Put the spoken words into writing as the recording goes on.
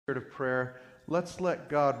of prayer. Let's let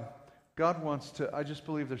God wants to, I just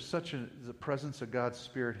believe there's such the presence of God's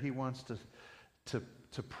Spirit. He wants to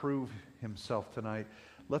prove himself tonight.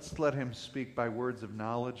 Let's let him speak by words of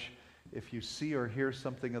knowledge. If you see or hear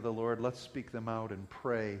something of the Lord, let's speak them out and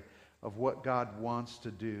pray of what God wants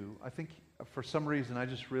to do. I think for some reason, I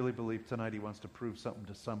just really believe tonight he wants to prove something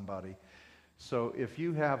to somebody. So if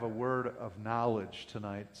you have a word of knowledge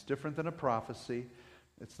tonight, it's different than a prophecy.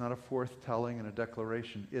 It's not a foretelling and a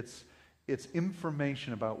declaration. It's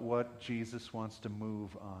information about what Jesus wants to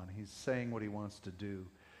move on. He's saying what he wants to do.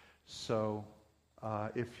 So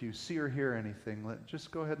if you see or hear anything,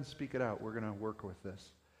 just go ahead and speak it out. We're going to work with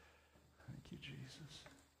this. Thank you, Jesus.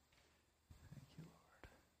 Thank you, Lord.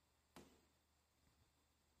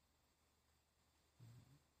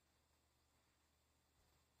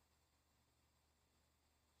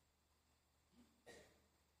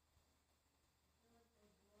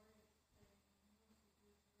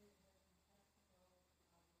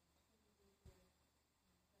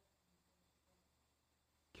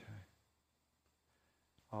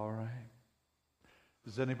 All right.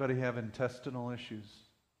 Does anybody have intestinal issues?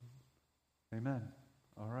 Amen.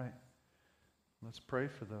 All right. Let's pray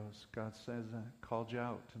for those. God says that. Called you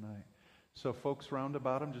out tonight. So folks round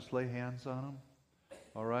about them, just lay hands on them.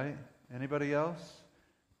 All right. Anybody else?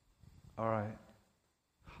 All right.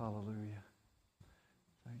 Hallelujah.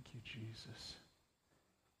 Thank you, Jesus.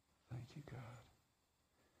 Thank you, God.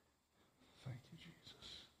 Thank you,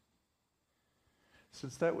 Jesus.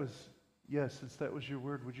 Since that was your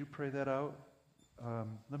word, would you pray that out?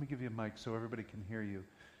 Let me give you a mic so everybody can hear you.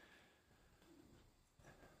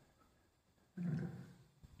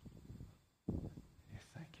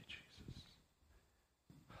 Thank you, Jesus.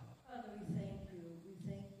 Father, we thank you. We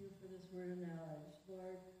thank you for this word of knowledge,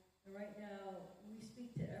 Lord. And right now, we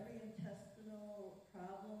speak to every intestinal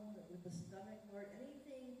problem with the stomach, Lord.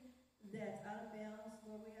 Anything that's out of balance,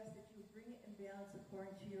 Lord, we ask that you bring it in balance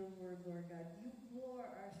according to your word, Lord God. You bore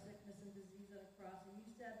our sickness and disease on the cross, and you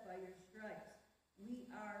said by your stripes we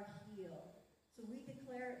are healed. So we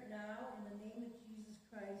declare it now in the name of Jesus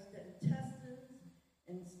Christ that intestines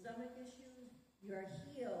and stomach issues, you are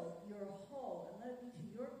healed, you're whole, and let it be to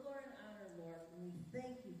your glory and honor, Lord. And we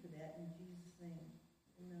thank you for that in Jesus' name.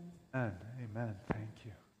 Amen. Amen. Thank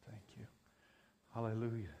you. Thank you.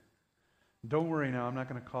 Hallelujah. Don't worry now. I'm not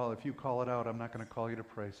going to call. If you call it out, I'm not going to call you to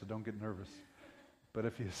pray, so don't get nervous. But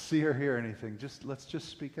if you see or hear anything, let's just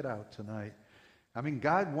speak it out tonight. I mean,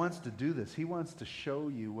 God wants to do this. He wants to show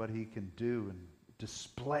you what he can do and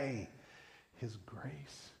display his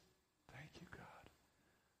grace. Thank you, God.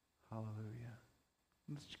 Hallelujah.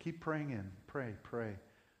 Let's keep praying in. Pray.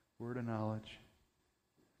 Word of knowledge.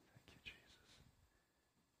 Thank you, Jesus.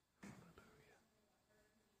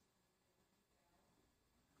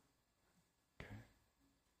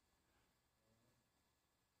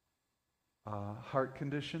 Hallelujah. Okay. Heart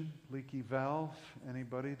condition, leaky valve.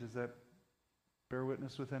 Anybody? Does that bear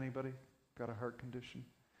witness with anybody? Got a heart condition?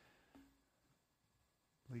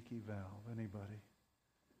 Leaky valve. Anybody?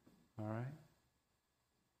 All right.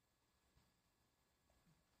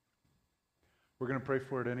 We're going to pray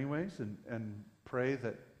for it anyways and pray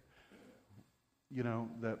that,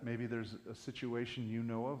 that maybe there's a situation you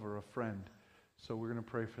know of or a friend. So we're going to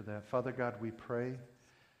pray for that. Father God, we pray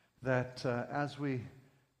that as we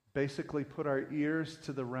basically put our ears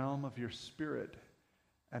to the realm of your Spirit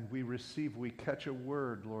and we catch a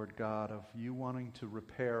word, Lord God, of you wanting to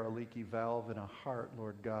repair a leaky valve in a heart,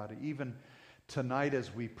 Lord God. Even tonight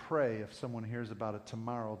as we pray, if someone hears about it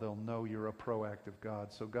tomorrow, they'll know you're a proactive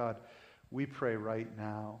God. So God, we pray right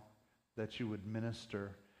now that you would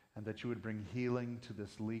minister and that you would bring healing to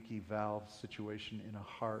this leaky valve situation in a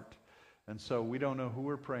heart. And so we don't know who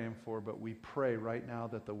we're praying for, but we pray right now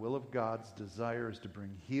that the will of God's desire is to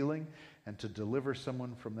bring healing and to deliver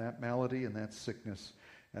someone from that malady and that sickness.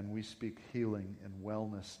 And we speak healing and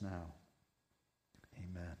wellness now.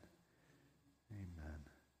 Amen. Amen.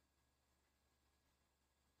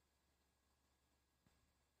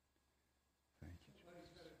 Thank you,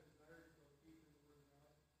 Jesus. Got a desire to go deep in the Word of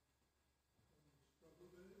God, and you struggle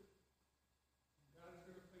with it. God is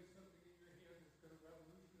going to place something in your hand that's going to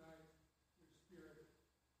revolutionize your spirit.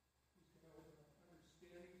 He's going to open up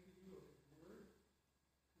understanding to you of His Word.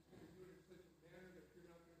 He's going to do it in such a manner that you're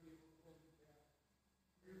not going to be able to hold it back.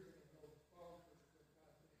 You're going to know the boundaries that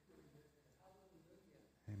God's going to put in your hand.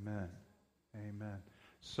 Amen. Amen.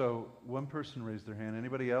 So one person raised their hand.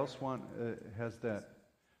 Anybody else has that?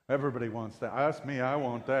 Everybody wants that. Ask me, I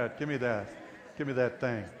want that. Give me that. Give me that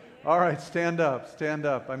thing. All right, stand up. Stand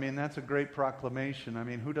up. I mean, that's a great proclamation. I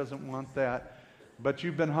mean, who doesn't want that? But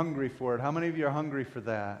you've been hungry for it. How many of you are hungry for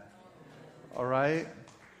that? All right?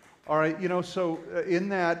 All right, so in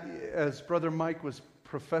that, as Brother Mike was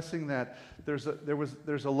professing that, there's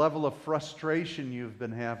a level of frustration you've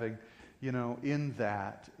been having, in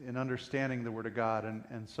that, in understanding the Word of God.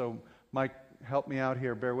 And so, Mike, help me out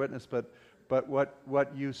here, bear witness, but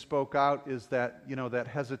what you spoke out is that, that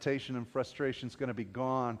hesitation and frustration is going to be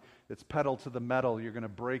gone. It's pedal to the metal. You're going to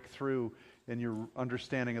break through in your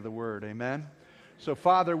understanding of the Word. Amen? So,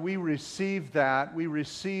 Father, we receive that.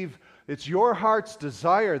 It's your heart's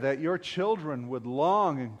desire that your children would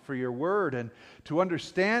long for your Word and to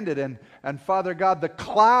understand it. And Father God, the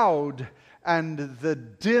cloud and the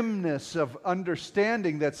dimness of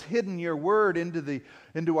understanding that's hidden your Word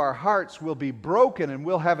into our hearts will be broken, and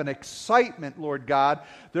we'll have an excitement, Lord God.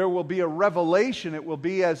 There will be a revelation. It will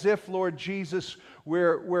be as if, Lord Jesus,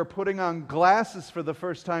 we're putting on glasses for the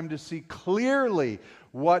first time to see clearly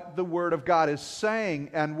what the Word of God is saying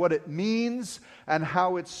and what it means and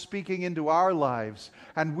how it's speaking into our lives.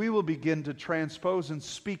 And we will begin to transpose and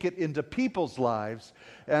speak it into people's lives.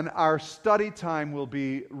 And our study time will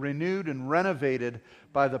be renewed and renovated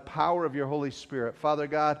by the power of your Holy Spirit. Father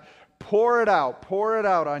God, pour it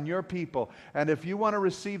out on your people. And if you want to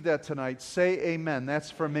receive that tonight, say amen.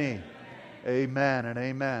 That's for me. Amen and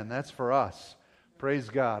amen. That's for us. Praise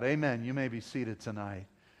God. Amen. You may be seated tonight.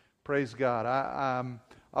 Praise God. I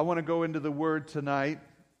want to go into the Word tonight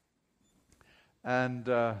and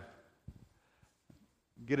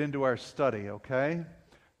get into our study, okay?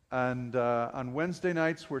 And on Wednesday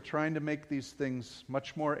nights, we're trying to make these things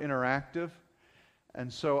much more interactive.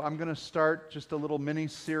 And so I'm going to start just a little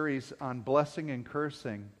mini-series on blessing and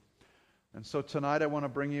cursing. And so tonight I want to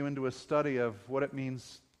bring you into a study of what it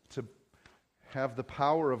means to have the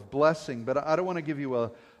power of blessing. But I don't want to give you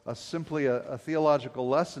simply a theological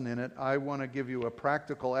lesson in it. I want to give you a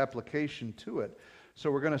practical application to it. So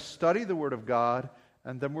we're going to study the Word of God,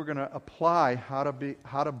 and then we're going to apply how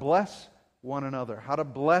to bless one another, how to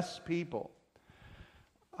bless people.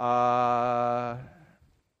 And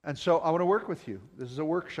so I want to work with you. This is a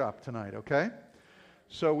workshop tonight, okay?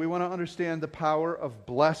 So we want to understand the power of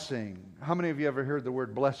blessing. How many of you ever heard the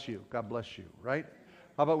word bless you? God bless you, right?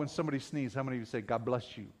 How about when somebody sneezes, how many of you say, God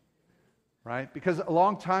bless you? Right? Because a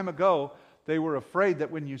long time ago, they were afraid that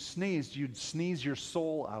when you sneezed, you'd sneeze your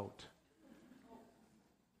soul out.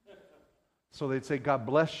 So they'd say, God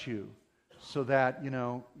bless you, so that,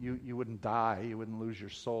 you wouldn't die, you wouldn't lose your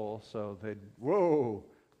soul. So they'd, whoa,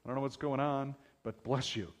 I don't know what's going on, but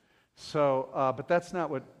bless you. So, but that's not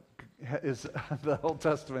what is the Old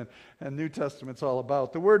Testament and New Testament's all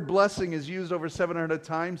about. The word blessing is used over 700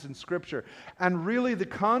 times in Scripture. And really the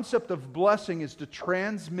concept of blessing is to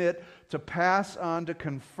transmit, to pass on, to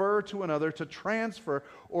confer to another, to transfer,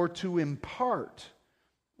 or to impart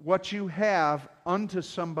what you have unto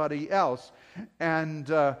somebody else. And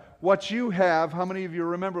what you have, how many of you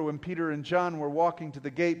remember when Peter and John were walking to the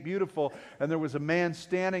gate, beautiful, and there was a man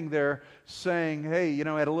standing there saying, hey, had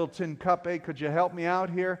a little tin cup, hey, could you help me out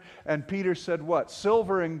here? And Peter said what?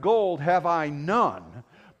 Silver and gold have I none,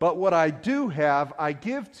 but what I do have I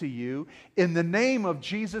give to you. In the name of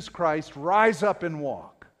Jesus Christ, rise up and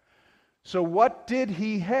walk. So what did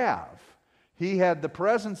he have? He had the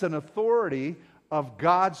presence and authority of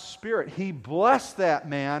God's Spirit. He blessed that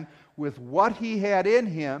man with what he had in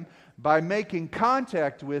him by making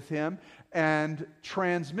contact with him and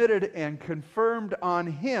transmitted and confirmed on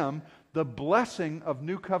him the blessing of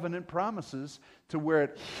new covenant promises to where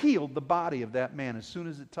it healed the body of that man as soon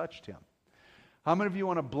as it touched him. How many of you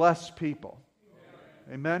want to bless people?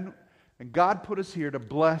 Amen? And God put us here to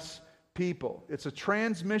bless people. It's a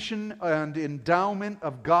transmission and endowment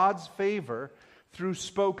of God's favor through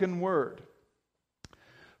spoken word.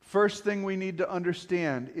 First thing we need to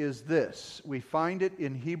understand is this. We find it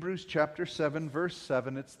in Hebrews chapter 7, verse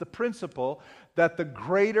 7. It's the principle that the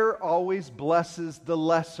greater always blesses the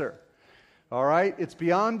lesser. All right? It's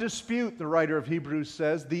beyond dispute, the writer of Hebrews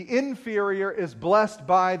says, the inferior is blessed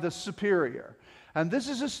by the superior. And this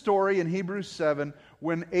is a story in Hebrews 7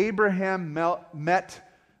 when Abraham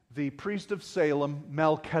met the priest of Salem,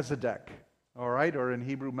 Melchizedek. All right? Or in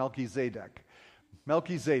Hebrew, Melchizedek.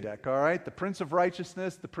 Melchizedek, all right? The Prince of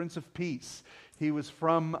Righteousness, the Prince of Peace. He was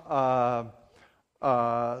from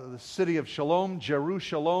the city of Shalom,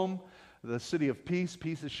 Jerusalem, the city of peace.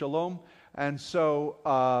 Peace is Shalom. And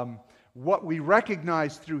so what we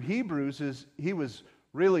recognize through Hebrews is he was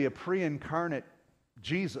really a pre-incarnate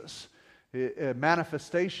Jesus, a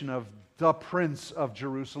manifestation of the Prince of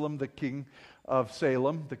Jerusalem, the King of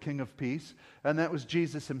Salem, the King of Peace, and that was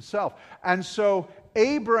Jesus himself. And so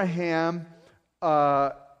Abraham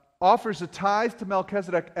offers a tithe to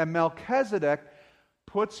Melchizedek, and Melchizedek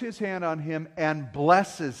puts his hand on him and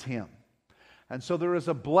blesses him. And so there is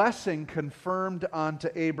a blessing confirmed onto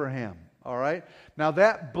Abraham. All right? Now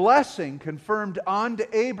that blessing confirmed onto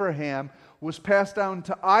Abraham was passed down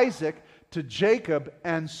to Isaac, to Jacob,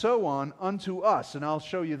 and so on unto us. And I'll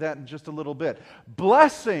show you that in just a little bit.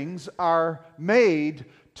 Blessings are made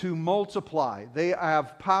to multiply. They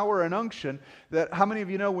have power and unction that, how many of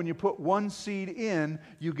you know when you put one seed in,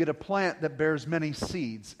 you get a plant that bears many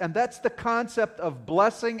seeds? And that's the concept of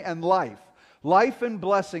blessing and life. Life and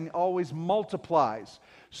blessing always multiplies.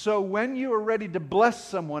 So when you are ready to bless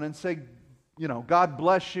someone and say, God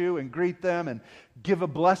bless you, and greet them and give a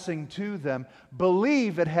blessing to them,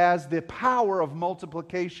 believe it has the power of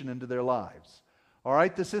multiplication into their lives. All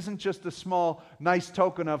right? This isn't just a small, nice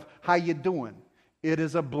token of how you doing. It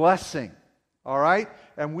is a blessing. All right?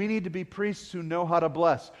 And we need to be priests who know how to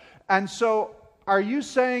bless. And so, are you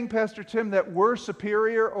saying, Pastor Tim, that we're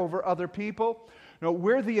superior over other people? No,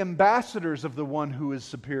 we're the ambassadors of the one who is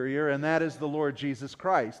superior, and that is the Lord Jesus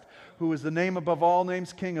Christ, who is the name above all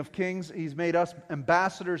names, King of kings. He's made us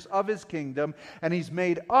ambassadors of His kingdom, and He's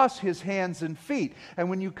made us His hands and feet.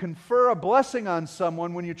 And when you confer a blessing on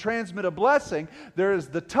someone, when you transmit a blessing, there is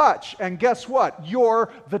the touch. And guess what?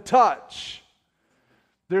 You're the touch.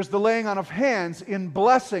 There's the laying on of hands in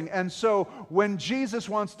blessing. And so when Jesus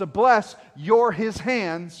wants to bless, you're His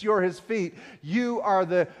hands, you're His feet. You are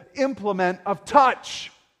the implement of touch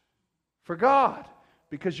for God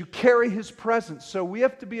because you carry His presence. So we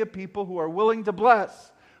have to be a people who are willing to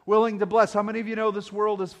bless. Willing to bless. How many of you know this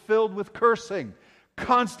world is filled with cursing?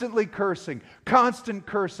 Constantly cursing, constant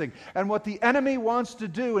cursing. And what the enemy wants to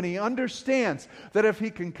do, and he understands that if he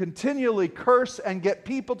can continually curse and get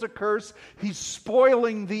people to curse, he's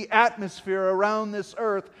spoiling the atmosphere around this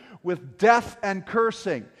earth with death and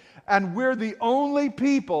cursing. And we're the only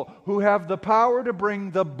people who have the power to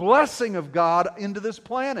bring the blessing of God into this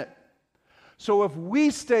planet. So if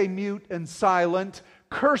we stay mute and silent,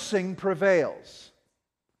 cursing prevails.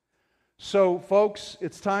 So, folks,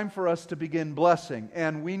 it's time for us to begin blessing,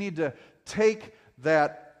 and we need to take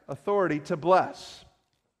that authority to bless.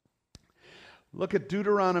 Look at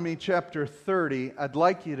Deuteronomy chapter 30. I'd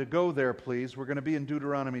like you to go there, please. We're going to be in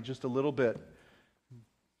Deuteronomy just a little bit.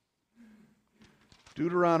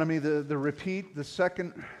 Deuteronomy, the repeat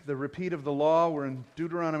of the law. We're in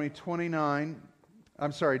Deuteronomy 30.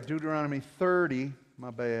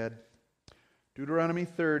 My bad. Deuteronomy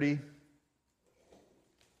 30.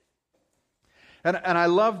 And I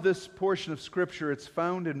love this portion of Scripture. It's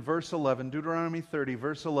found in verse 11, Deuteronomy 30,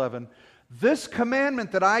 verse 11. This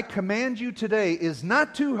commandment that I command you today is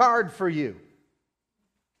not too hard for you.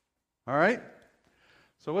 All right?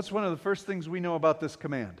 So what's one of the first things we know about this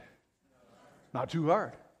command? Not too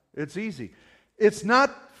hard. It's easy. It's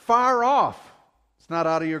not far off. It's not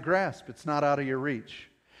out of your grasp. It's not out of your reach.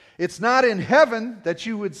 It's not in heaven that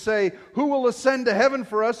you would say, who will ascend to heaven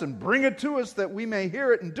for us and bring it to us that we may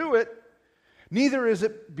hear it and do it? Neither is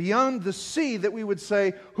it beyond the sea that we would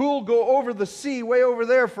say, who will go over the sea way over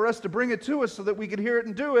there for us to bring it to us so that we could hear it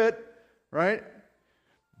and do it, right?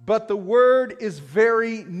 But the word is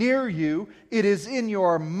very near you. It is in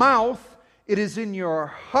your mouth. It is in your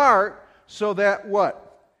heart so that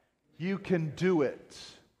what? You can do it.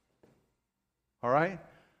 All right?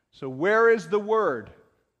 So where is the word?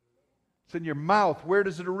 It's in your mouth. Where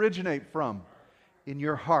does it originate from? In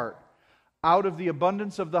your heart. Out of the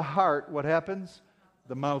abundance of the heart, what happens?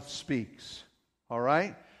 The mouth speaks. All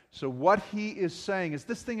right? So what he is saying is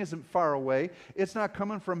this thing isn't far away. It's not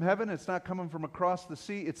coming from heaven. It's not coming from across the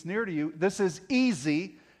sea. It's near to you. This is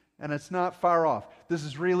easy, and it's not far off. This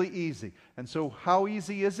is really easy. And so how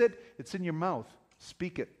easy is it? It's in your mouth.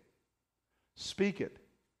 Speak it. Speak it.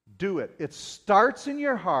 Do it. It starts in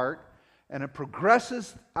your heart, and it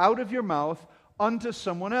progresses out of your mouth unto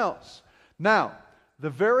someone else. Now, the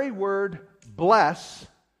very word bless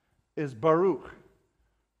is Baruch.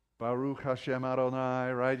 Baruch Hashem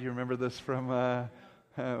Adonai, right? You remember this from,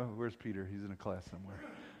 where's Peter? He's in a class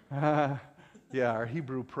somewhere. Yeah, our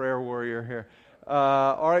Hebrew prayer warrior here.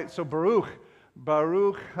 All right, so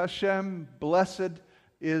Baruch Hashem, blessed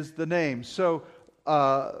is the name. So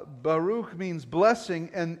Baruch means blessing,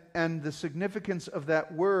 and the significance of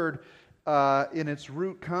that word in its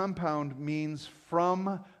root compound means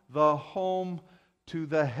from the home to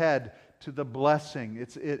the head, to the blessing.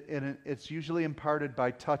 It's usually imparted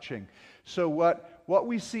by touching. So what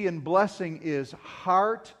we see in blessing is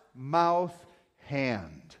heart, mouth,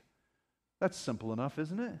 hand. That's simple enough,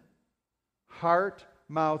 isn't it? Heart,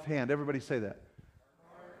 mouth, hand. Everybody say that.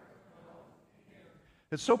 Heart, mouth, hand.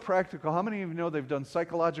 It's so practical. How many of you know they've done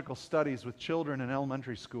psychological studies with children in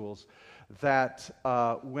elementary schools that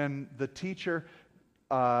when the teacher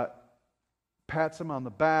pats them on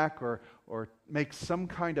the back or make some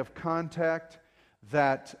kind of contact,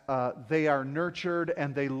 that they are nurtured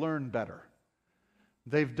and they learn better.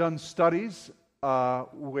 They've done studies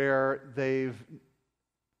where they've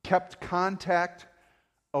kept contact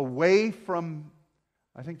away from,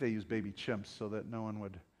 I think they use baby chimps so that no one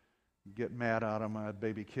would get mad at them,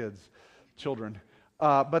 baby kids, children.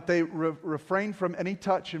 But they refrained from any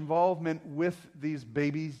touch involvement with these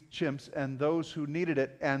baby chimps and those who needed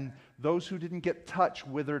it, and those who didn't get touch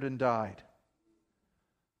withered and died.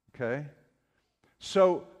 Okay?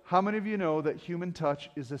 So, how many of you know that human touch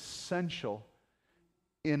is essential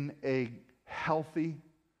in a healthy,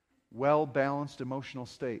 well-balanced emotional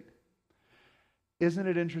state? Isn't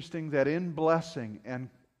it interesting that in blessing and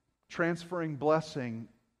transferring blessing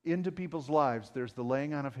into people's lives, there's the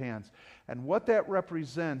laying on of hands. And what that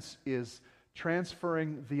represents is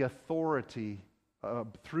transferring the authority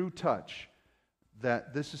through touch,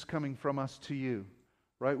 that this is coming from us to you.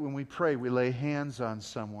 Right? When we pray, we lay hands on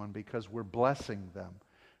someone because we're blessing them.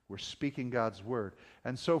 We're speaking God's word.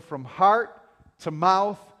 And so from heart to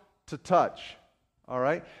mouth to touch. All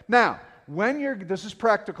right? Now, this is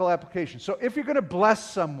practical application. So if you're going to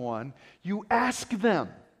bless someone, you ask them,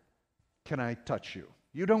 can I touch you?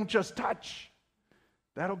 You don't just touch.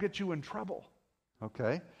 That'll get you in trouble.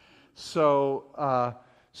 Okay? So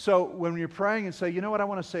when you're praying and say, you know what, I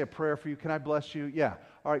want to say a prayer for you. Can I bless you? Yeah.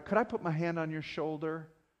 All right, could I put my hand on your shoulder?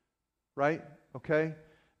 Right? Okay?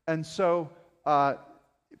 And so if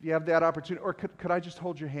you have that opportunity, or could I just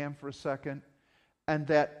hold your hand for a second? And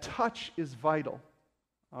that touch is vital.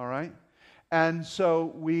 All right? And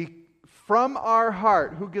so from our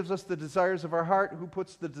heart, who gives us the desires of our heart? Who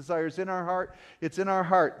puts the desires in our heart? It's in our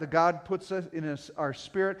heart. The God puts us in our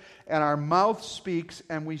spirit, and our mouth speaks,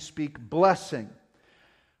 and we speak blessing.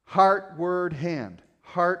 Heart, word, hand.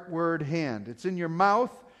 Heart, word, hand. It's in your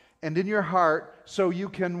mouth and in your heart, so you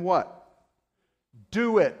can what?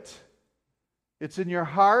 Do it. It's in your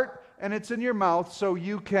heart and it's in your mouth, so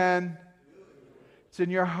you can. It's in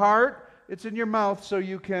your heart, it's in your mouth, so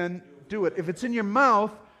you can do it. If it's in your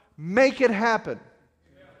mouth, make it happen.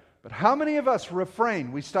 But how many of us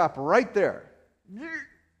refrain? We stop right there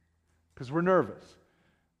because we're nervous.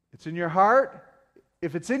 It's in your heart.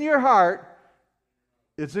 If it's in your heart,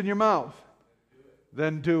 it's in your mouth.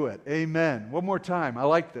 Then do it. Amen. One more time. I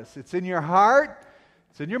like this. It's in your heart.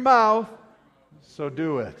 It's in your mouth. So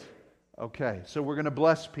do it. Okay. So we're going to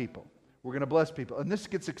bless people. We're going to bless people. And this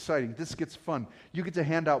gets exciting. This gets fun. You get to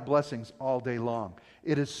hand out blessings all day long.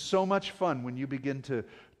 It is so much fun when you begin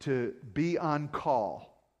to be on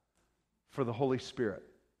call for the Holy Spirit.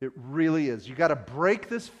 It really is. You got to break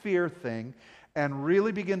this fear thing and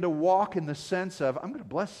really begin to walk in the sense of, I'm going to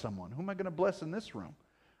bless someone. Who am I going to bless in this room?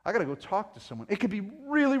 I got to go talk to someone. It could be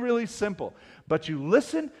really, really simple. But you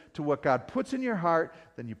listen to what God puts in your heart,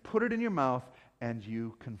 then you put it in your mouth, and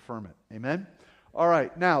you confirm it. Amen? All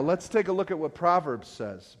right, now let's take a look at what Proverbs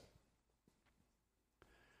says.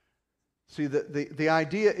 See, the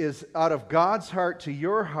idea is out of God's heart to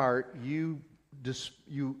your heart, you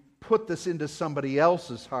put this into somebody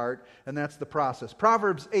else's heart, and that's the process.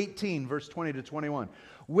 Proverbs 18, verse 20 to 21.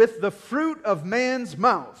 With the fruit of man's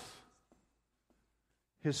mouth,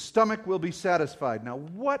 his stomach will be satisfied. Now,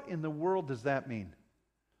 what in the world does that mean?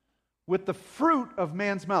 With the fruit of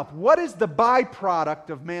man's mouth. What is the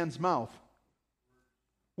byproduct of man's mouth?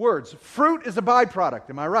 Words. Fruit is a byproduct.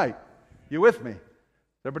 Am I right? You with me? Does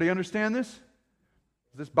everybody understand this?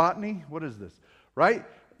 Is this botany? What is this? Right?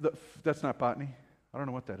 That's not botany. I don't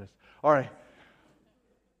know what that is. All right.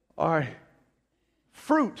 All right.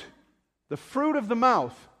 Fruit. The fruit of the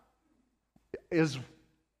mouth is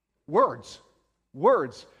words.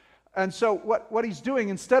 Words. And so what he's doing,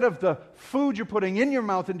 instead of the food you're putting in your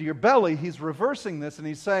mouth into your belly, he's reversing this and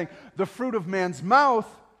he's saying the fruit of man's mouth,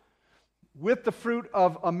 with the fruit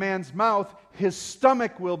of a man's mouth, his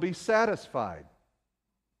stomach will be satisfied.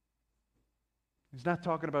 He's not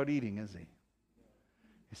talking about eating, is he?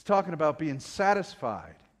 He's talking about being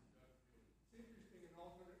satisfied. It's interesting, an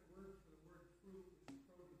alternate word for the word fruit is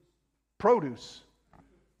Produce.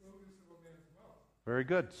 the produce of a man's mouth. Very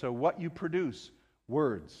good. So what you produce,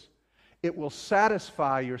 words. It will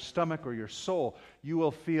satisfy your stomach or your soul. You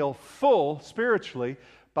will feel full spiritually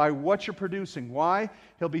by what you're producing. Why?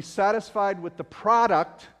 He'll be satisfied with the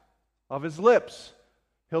product of his lips.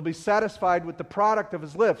 He'll be satisfied with the product of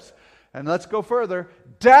his lips. And let's go further.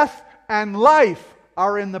 Death and life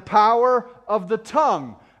are in the power of the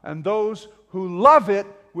tongue, and those who love it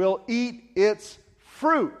will eat its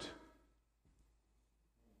fruit.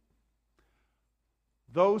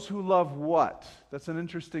 Those who love what? That's an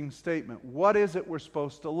interesting statement. What is it we're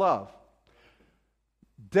supposed to love?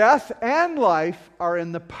 Death and life are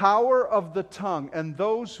in the power of the tongue, and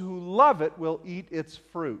those who love it will eat its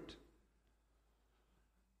fruit.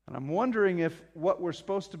 And I'm wondering if what we're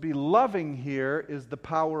supposed to be loving here is the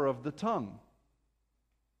power of the tongue.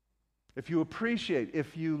 If you appreciate,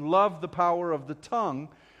 if you love the power of the tongue,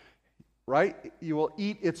 right, you will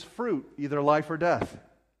eat its fruit, either life or death.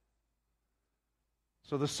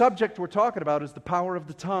 So the subject we're talking about is the power of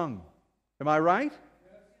the tongue. Am I right?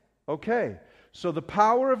 Okay. So the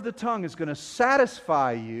power of the tongue is going to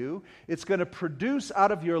satisfy you. It's going to produce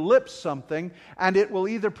out of your lips something, and it will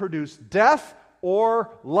either produce death or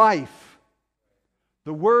life.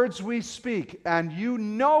 The words we speak, and you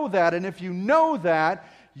know that, and if you know that,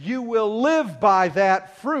 you will live by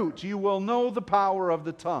that fruit. You will know the power of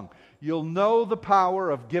the tongue. You'll know the power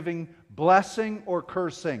of giving blessing or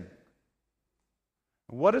cursing.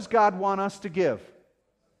 What does God want us to give?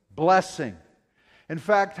 Blessing. In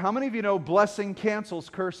fact, how many of you know blessing cancels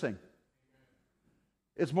cursing?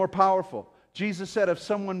 It's more powerful. Jesus said, if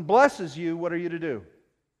someone blesses you, what are you to do?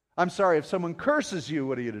 If someone curses you,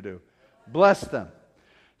 what are you to do? Bless them.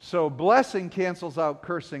 So blessing cancels out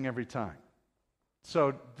cursing every time.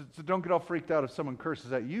 So don't get all freaked out if someone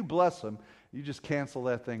curses at you. You bless them, you just cancel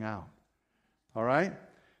that thing out. All right?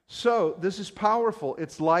 So this is powerful.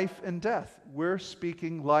 It's life and death. We're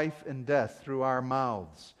speaking life and death through our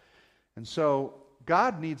mouths. And so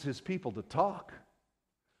God needs His people to talk.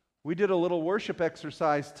 We did a little worship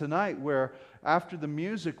exercise tonight where after the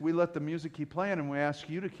music, we let the music keep playing and we ask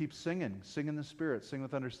you to keep singing. Sing in the Spirit. Sing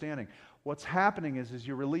with understanding. What's happening is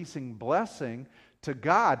you're releasing blessing to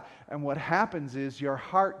God, and what happens is your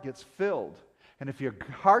heart gets filled. And if your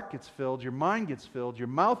heart gets filled, your mind gets filled, your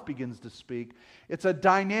mouth begins to speak. It's a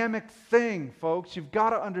dynamic thing, folks. You've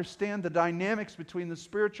got to understand the dynamics between the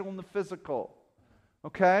spiritual and the physical.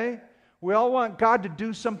 Okay? We all want God to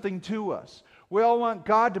do something to us. We all want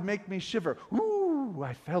God to make me shiver. Ooh,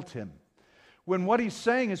 I felt Him. When what He's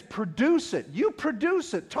saying is produce it. You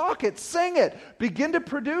produce it. Talk it. Sing it. Begin to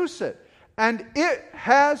produce it. And it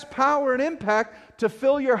has power and impact to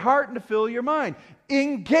fill your heart and to fill your mind.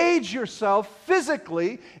 Engage yourself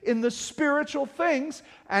physically in the spiritual things,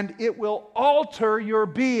 and it will alter your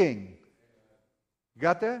being. You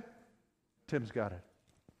got that? Tim's got it.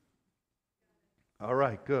 All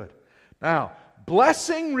right, good. Now,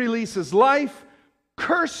 blessing releases life.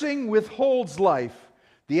 Cursing withholds life.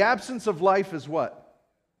 The absence of life is what?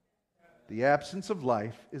 The absence of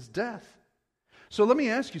life is death. So let me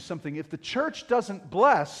ask you something. If the church doesn't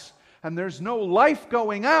bless and there's no life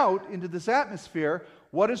going out into this atmosphere,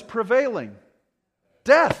 what is prevailing?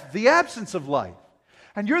 Death, the absence of life.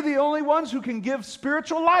 And you're the only ones who can give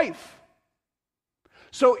spiritual life.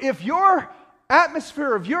 So if your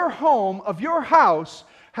atmosphere of your home, of your house,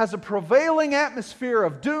 has a prevailing atmosphere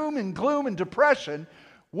of doom and gloom and depression,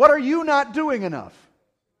 what are you not doing enough?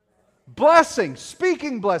 Blessing,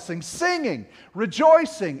 speaking blessing, singing,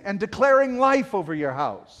 rejoicing, and declaring life over your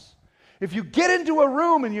house. If you get into a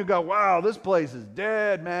room and you go, wow, this place is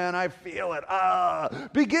dead, man, I feel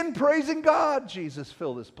it. Begin praising God. Jesus,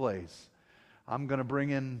 fill this place. I'm going to bring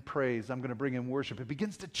in praise. I'm going to bring in worship. It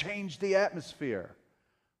begins to change the atmosphere,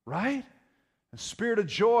 right? A spirit of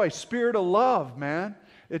joy, spirit of love, man.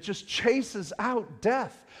 It just chases out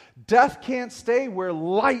death. Death can't stay where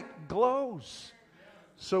light glows.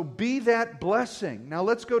 So be that blessing. Now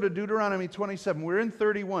let's go to Deuteronomy 27. We're in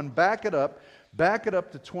 31. Back it up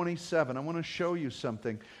to 27. I want to show you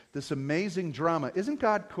something. This amazing drama. Isn't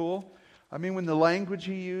God cool? I mean, when the language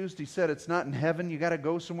He used, He said it's not in heaven. You got to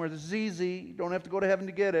go somewhere. This is easy. You don't have to go to heaven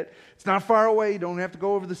to get it. It's not far away. You don't have to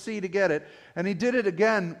go over the sea to get it. And He did it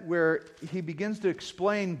again where He begins to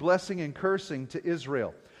explain blessing and cursing to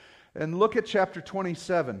Israel. And look at chapter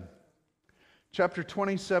 27. Chapter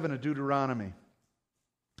 27 of Deuteronomy.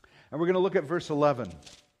 And we're going to look at verse 11.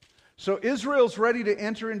 So Israel's ready to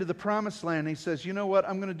enter into the promised land. He says, you know what?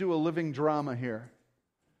 I'm going to do a living drama here.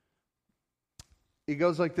 He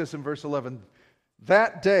goes like this in verse 11.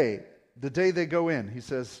 That day, the day they go in, he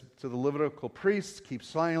says to the Levitical priests, keep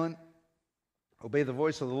silent, obey the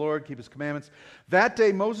voice of the Lord, keep His commandments. That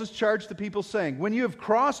day Moses charged the people saying, when you have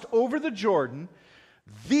crossed over the Jordan,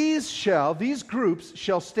 these groups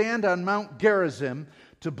shall stand on Mount Gerizim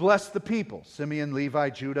to bless the people. Simeon,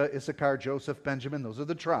 Levi, Judah, Issachar, Joseph, Benjamin, those are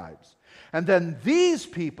the tribes. And then these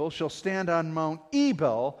people shall stand on Mount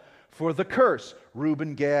Ebal for the curse.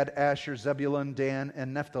 Reuben, Gad, Asher, Zebulun, Dan,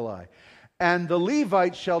 and Naphtali. And the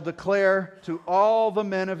Levites shall declare to all the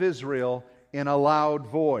men of Israel in a loud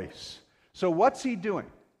voice. So what's he doing?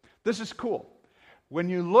 This is cool. When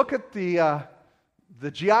you look at the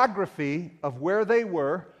geography of where they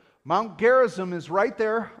were, Mount Gerizim is right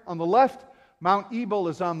there on the left. Mount Ebal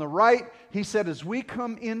is on the right. He said, as we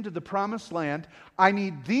come into the promised land, I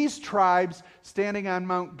need these tribes standing on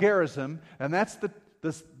Mount Gerizim, and that's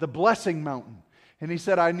the blessing mountain. And he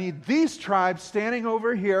said, I need these tribes standing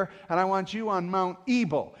over here, and I want you on Mount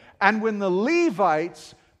Ebal. And when the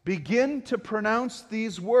Levites begin to pronounce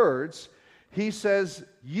these words, he says,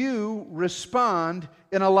 you respond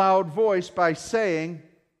in a loud voice by saying,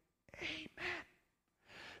 Amen.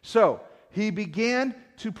 So, he began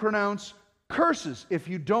to pronounce curses. If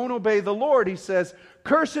you don't obey the Lord, he says,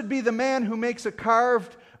 cursed be the man who makes a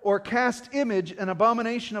carved or cast image, an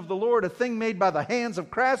abomination of the Lord, a thing made by the hands of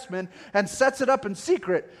craftsmen, and sets it up in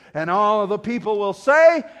secret. And all of the people will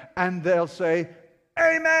say, and they'll say,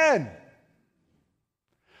 Amen.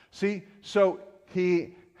 See, so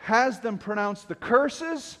he has them pronounce the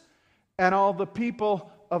curses, and all the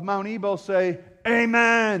people of Mount Ebal say,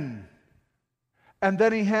 Amen. And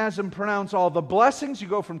then he has them pronounce all the blessings. You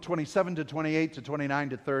go from 27 to 28 to 29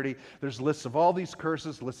 to 30. There's lists of all these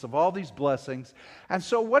curses, lists of all these blessings. And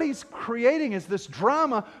so what he's creating is this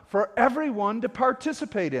drama for everyone to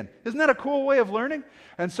participate in. Isn't that a cool way of learning?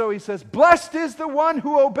 And so he says, blessed is the one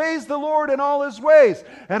who obeys the Lord in all his ways.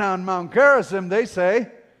 And on Mount Gerizim they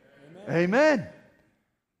say, Amen. Amen.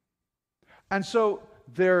 And so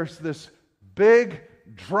there's this big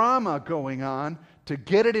drama going on to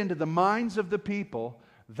get it into the minds of the people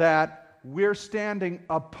that we're standing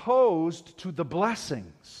opposed to the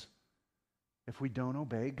blessings if we don't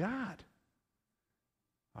obey God.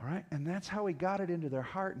 All right? And that's how he got it into their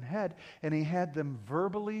heart and head. And he had them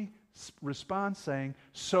verbally respond saying,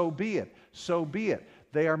 so be it, so be it.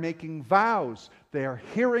 They are making vows. They are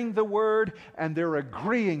hearing the word and they're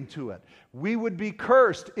agreeing to it. We would be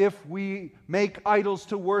cursed if we make idols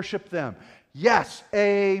to worship them. Yes,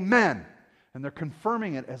 amen. And they're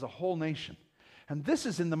confirming it as a whole nation. And this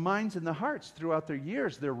is in the minds and the hearts throughout their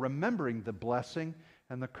years. They're remembering the blessing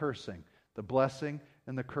and the cursing. The blessing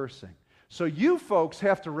and the cursing. So you folks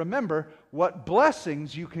have to remember what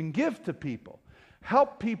blessings you can give to people.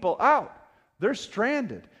 Help people out. They're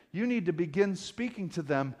stranded. You need to begin speaking to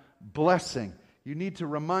them blessing. You need to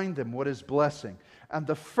remind them what is blessing. And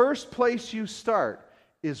the first place you start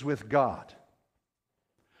is with God.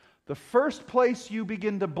 The first place you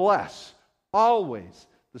begin to bless, always,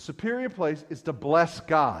 the superior place is to bless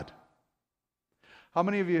God. How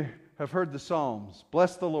many of you have heard the Psalms?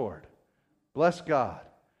 Bless the Lord. Bless God.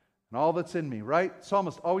 And all that's in me, right?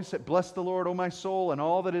 Psalmist always said, bless the Lord, O my soul, and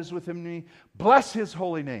all that is within me. Bless his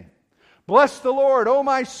holy name. Bless the Lord, O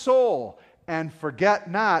my soul, and forget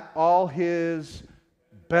not all his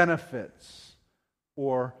benefits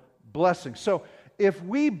or blessings. So, if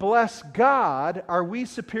we bless God, are we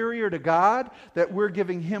superior to God that we're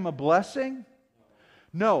giving him a blessing?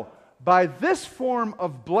 No. By this form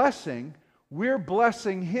of blessing, we're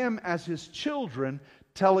blessing him as his children,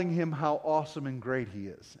 telling him how awesome and great he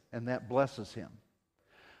is. And that blesses him.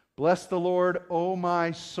 Bless the Lord, O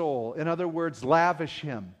my soul. In other words, lavish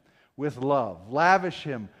him with love. Lavish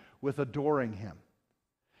him with adoring him.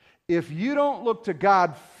 If you don't look to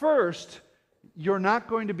God first, you're not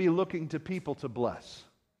going to be looking to people to bless.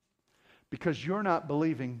 Because you're not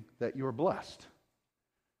believing that you're blessed.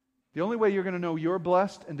 The only way you're going to know you're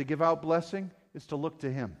blessed and to give out blessing is to look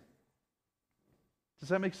to him. Does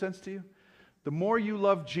that make sense to you? The more you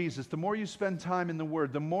love Jesus, the more you spend time in the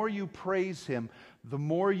Word, the more you praise him, the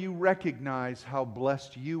more you recognize how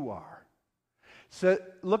blessed you are. So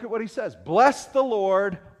look at what he says. Bless the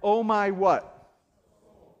Lord, O my what?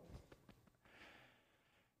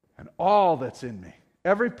 And all that's in me.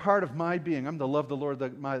 Every part of my being. I'm to love the Lord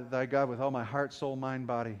thy God with all my heart, soul, mind,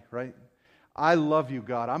 body. Right? I love you,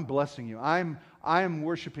 God. I'm blessing you. I am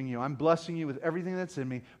worshiping you. I'm blessing you with everything that's in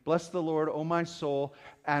me. Bless the Lord, O my soul,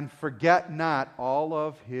 and forget not all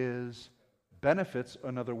of his benefits.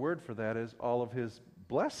 Another word for that is all of his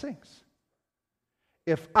blessings.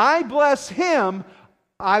 If I bless him,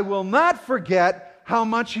 I will not forget how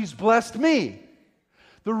much he's blessed me.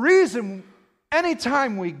 The reason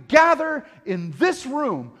anytime we gather in this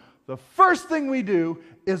room, the first thing we do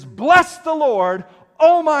is bless the Lord,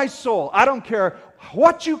 oh my soul. I don't care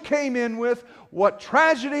what you came in with, what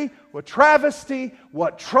tragedy, what travesty,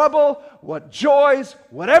 what trouble, what joys,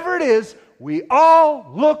 whatever it is, we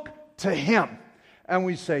all look to him. And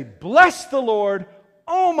we say, bless the Lord,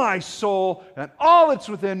 oh my soul, and all that's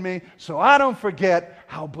within me, so I don't forget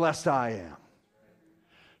how blessed I am.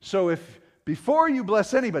 So if before you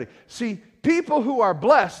bless anybody, see, people who are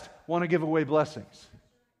blessed want to give away blessings.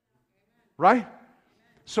 Right?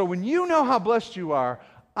 So when you know how blessed you are,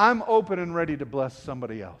 I'm open and ready to bless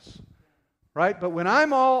somebody else. Right? But when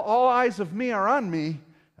I'm all eyes of me are on me,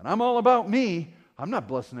 and I'm all about me, I'm not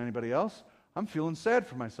blessing anybody else. I'm feeling sad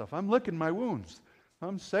for myself. I'm licking my wounds.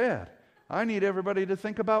 I'm sad. I need everybody to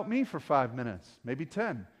think about me for 5 minutes, maybe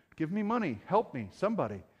 10. Give me money. Help me,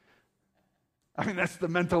 somebody. I mean, that's the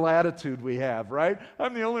mental attitude we have, right?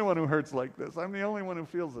 I'm the only one who hurts like this. I'm the only one who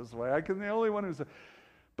feels this way. I'm the only one who's...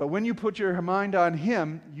 But when you put your mind on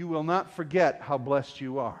Him, you will not forget how blessed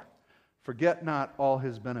you are. Forget not all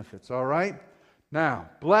His benefits, all right? Now,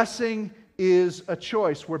 blessing is a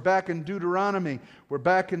choice. We're back in Deuteronomy. We're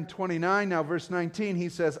back in 29 now, verse 19. He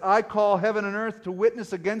says, I call heaven and earth to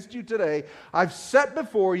witness against you today. I've set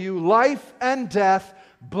before you life and death,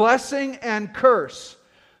 blessing and curse.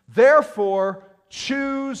 Therefore,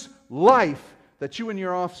 choose life that you and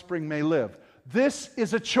your offspring may live. This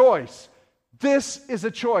is a choice. This is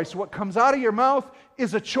a choice. What comes out of your mouth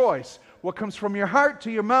is a choice. What comes from your heart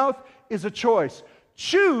to your mouth is a choice.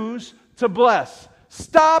 Choose to bless.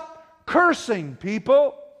 Stop cursing,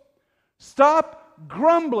 people. Stop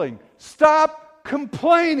grumbling. Stop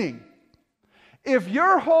complaining. If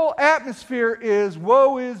your whole atmosphere is,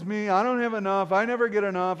 woe is me, I don't have enough, I never get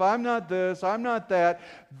enough, I'm not this, I'm not that,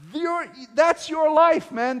 that's your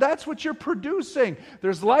life, man. That's what you're producing.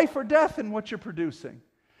 There's life or death in what you're producing.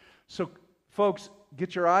 So, folks,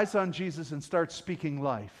 get your eyes on Jesus and start speaking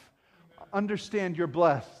life. Understand you're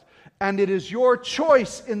blessed. And it is your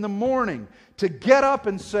choice in the morning to get up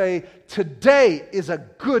and say, today is a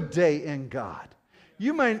good day in God.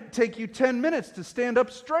 You might take you 10 minutes to stand up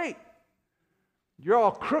straight. You're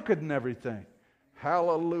all crooked and everything.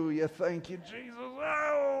 Hallelujah. Thank you, Jesus.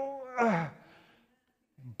 Oh.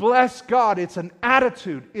 Bless God. It's an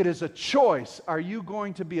attitude. It is a choice. Are you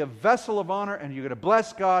going to be a vessel of honor and you're going to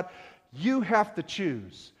bless God? You have to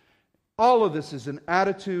choose. All of this is an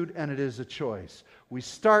attitude and it is a choice. We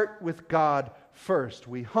start with God first.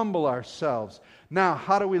 We humble ourselves. Now,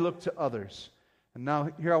 how do we look to others? And now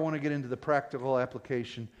here I want to get into the practical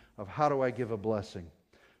application of how do I give a blessing.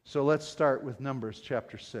 So let's start with Numbers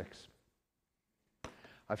chapter 6.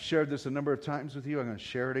 I've shared this a number of times with you. I'm going to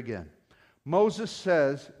share it again. Moses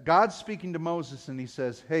says, God's speaking to Moses and He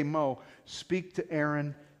says, hey Mo, speak to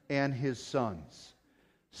Aaron and his sons,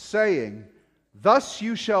 saying, thus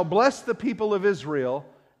you shall bless the people of Israel,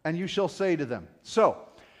 and you shall say to them. So,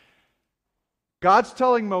 God's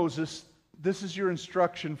telling Moses, this is your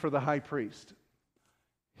instruction for the high priest.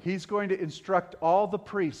 He's going to instruct all the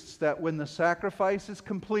priests that when the sacrifice is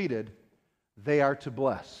completed, they are to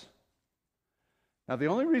bless. Now, the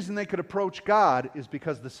only reason they could approach God is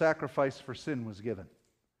because the sacrifice for sin was given.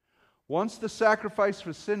 Once the sacrifice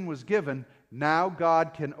for sin was given, now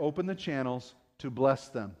God can open the channels to bless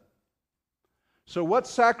them. So what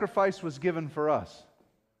sacrifice was given for us?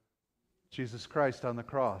 Jesus Christ on the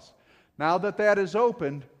cross. Now that that is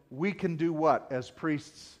opened, we can do what as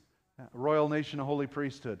priests? Royal nation, a holy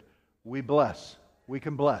priesthood. We bless. We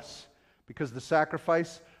can bless. Because the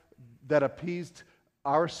sacrifice that appeased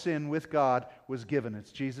our sin with God was given.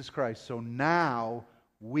 It's Jesus Christ. So now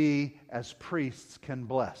we as priests can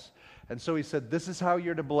bless. And so He said, this is how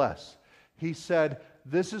you're to bless. He said,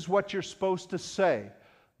 this is what you're supposed to say.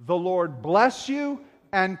 The Lord bless you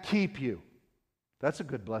and keep you. That's a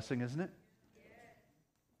good blessing, isn't it?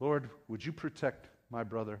 Lord, would you protect my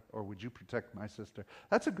brother, or would you protect my sister?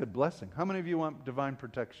 That's a good blessing. How many of you want divine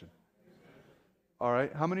protection? All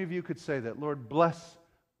right. How many of you could say that? Lord, bless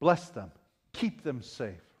them. Keep them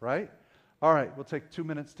safe, right? All right. We'll take 2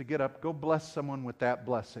 minutes to get up. Go bless someone with that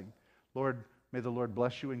blessing. Lord, may the Lord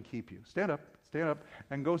bless you and keep you. Stand up,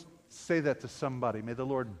 and go say that to somebody. May the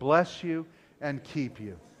Lord bless you and keep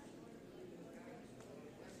you.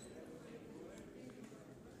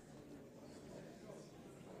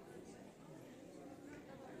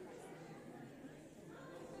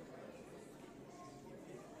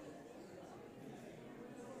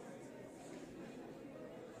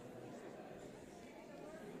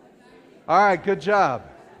 All right, good job.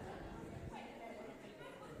 God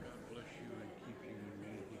bless you and keep you, and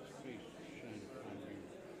may His face shine upon you.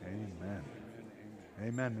 Amen. Amen.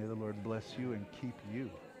 Amen. May the Lord bless you and keep you.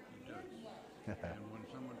 He does. And when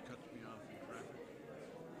someone cuts me off in traffic,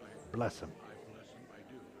 Bless them. I bless them. I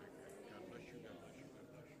do. God bless you. God bless you. God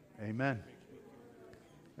bless you. Amen.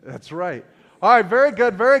 That's right. All right, very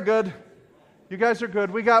good, very good. You guys are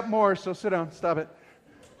good. We got more, so sit down. Stop it.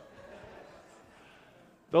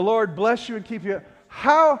 The Lord bless you and keep you.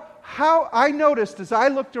 How I noticed as I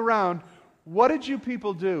looked around, what did you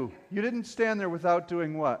people do? You didn't stand there without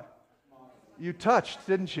doing what? You touched,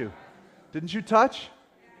 didn't you? Didn't you touch?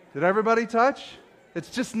 Did everybody touch? It's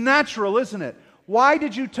just natural, isn't it? Why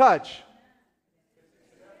did you touch?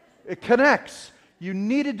 It connects. You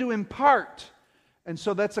needed to impart. And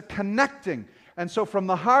so that's a connecting. And so from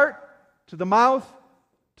the heart to the mouth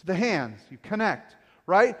to the hands. You connect,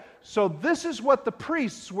 right? So this is what the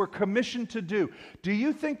priests were commissioned to do. Do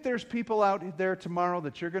you think there's people out there tomorrow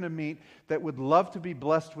that you're going to meet that would love to be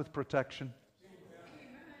blessed with protection?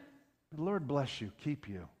 The Lord bless you, keep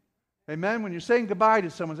you. Amen? When you're saying goodbye to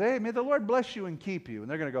someone, say, hey, may the Lord bless you and keep you.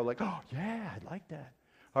 And they're going to go like, oh, yeah, I'd like that.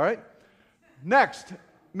 All right? Next,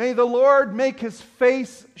 may the Lord make His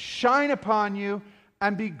face shine upon you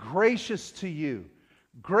and be gracious to you.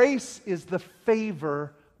 Grace is the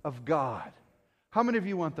favor of God. How many of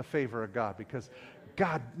you want the favor of God? Because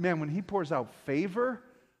God, man, when He pours out favor,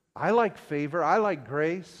 I like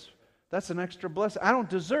grace. That's an extra blessing. I don't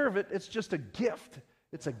deserve it. It's just a gift.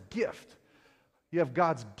 It's a gift. You have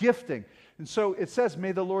God's gifting. And so it says,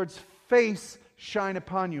 may the Lord's face shine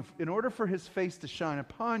upon you. In order for His face to shine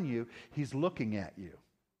upon you, He's looking at you.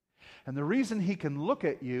 And the reason He can look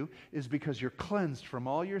at you is because you're cleansed from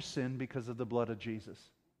all your sin because of the blood of Jesus.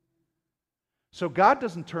 So God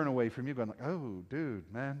doesn't turn away from you going like, oh,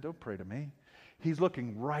 dude, man, don't pray to me. He's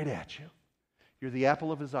looking right at you. You're the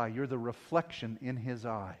apple of His eye. You're the reflection in His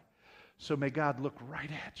eye. So may God look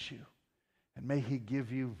right at you. And may He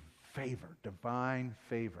give you favor, divine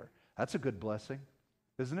favor. That's a good blessing,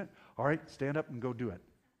 isn't it? All right, stand up and go do it.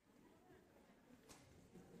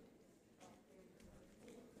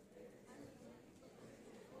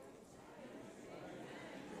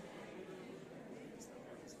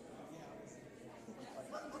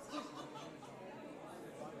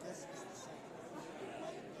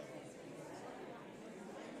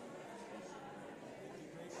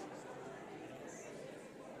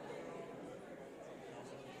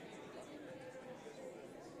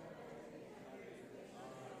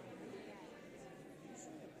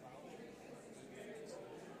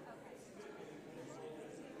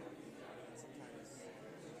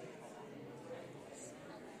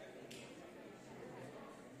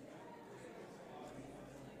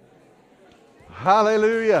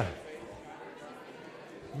 Hallelujah.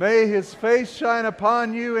 May His face shine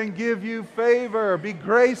upon you and give you favor. Be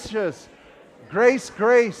gracious. Grace,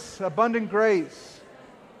 grace, abundant grace.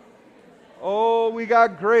 Oh, we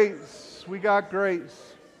got grace. We got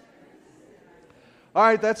grace. All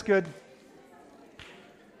right, that's good.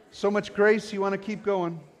 So much grace, you want to keep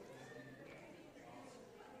going.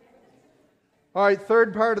 All right,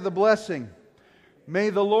 third part of the blessing. May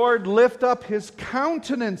the Lord lift up His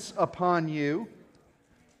countenance upon you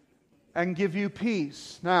and give you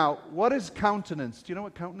peace. Now, what is countenance? Do you know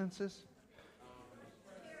what countenance is?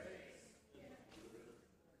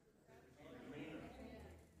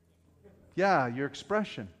 Yeah, your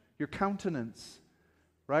expression, your countenance,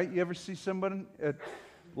 right? You ever see somebody at,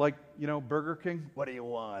 like, Burger King? What do you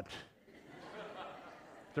want?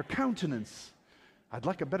 Their countenance. I'd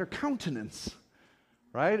like a better countenance.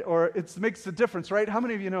 Right? Or it makes a difference, right? How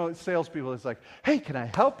many of you know salespeople? It's like, hey, can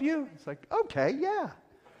I help you? It's like, okay, yeah.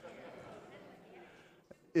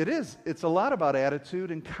 It is. It's a lot about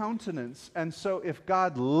attitude and countenance. And so if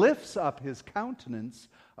God lifts up His countenance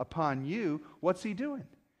upon you, what's He doing?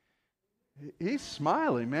 He's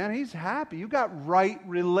smiling, man. He's happy. You got right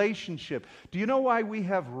relationship. Do you know why we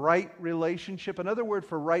have right relationship? Another word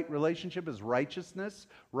for right relationship is righteousness,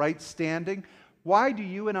 right standing. Why do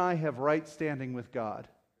you and I have right standing with God?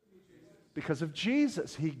 Because of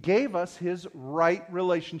Jesus. He gave us His right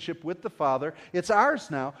relationship with the Father. It's ours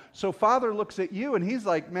now. So Father looks at you and He's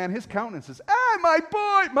like, man, His countenance is, ah, my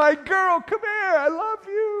boy, my girl, come here, I love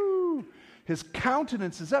you. His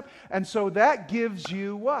countenance is up. And so that gives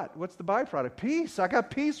you what? What's the byproduct? Peace. I got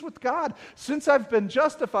peace with God. Since I've been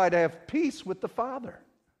justified, I have peace with the Father.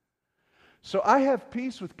 So I have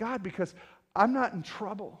peace with God because I'm not in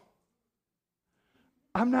trouble.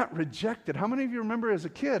 I'm not rejected. How many of you remember as a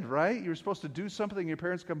kid, right? You were supposed to do something, your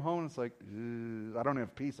parents come home, and it's like, I don't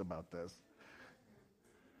have peace about this.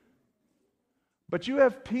 But you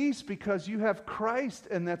have peace because you have Christ,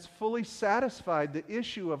 and that's fully satisfied the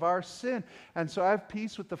issue of our sin. And so I have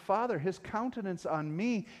peace with the Father. His countenance on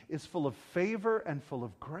me is full of favor and full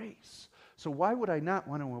of grace. So why would I not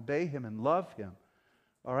want to obey Him and love Him?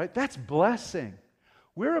 All right? That's blessing.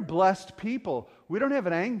 We're a blessed people. We don't have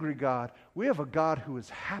an angry God. We have a God who is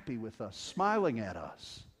happy with us, smiling at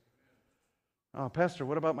us. Oh, Pastor,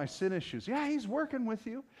 what about my sin issues? Yeah, He's working with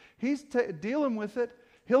you. He's dealing with it.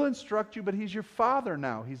 He'll instruct you, but He's your Father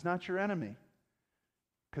now. He's not your enemy.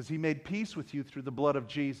 Because He made peace with you through the blood of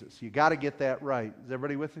Jesus. You got to get that right. Is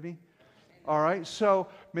everybody with me? All right, so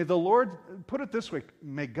may the Lord, put it this way,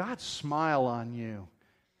 may God smile on you,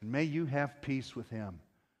 and may you have peace with Him.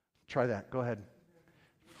 Try that. Go ahead.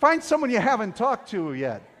 Find someone you haven't talked to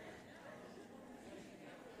yet.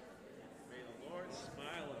 May the Lord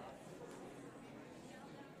smile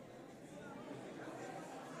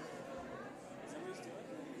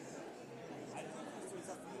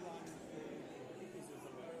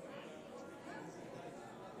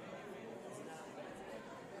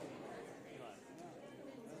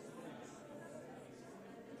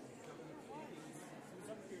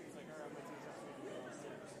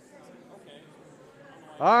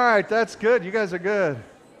All right, that's good. You guys are good.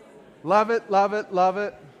 Love it, love it, love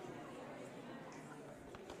it.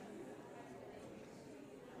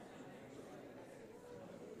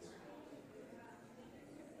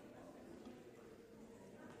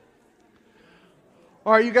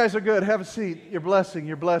 All right, you guys are good. Have a seat. You're blessing,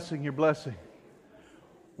 you're blessing, you're blessing.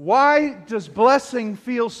 Why does blessing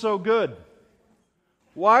feel so good?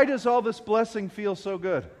 Why does all this blessing feel so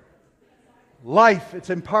good? Life,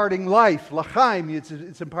 it's imparting life. L'chaim,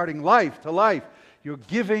 it's imparting life to life. You're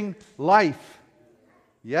giving life.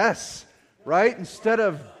 Yes, right? Instead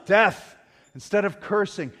of death, instead of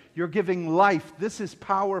cursing, you're giving life. This is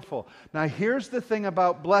powerful. Now, here's the thing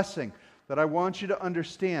about blessing that I want you to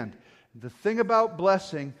understand. The thing about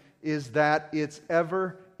blessing is that it's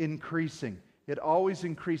ever increasing. It always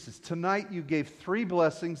increases. Tonight you gave 3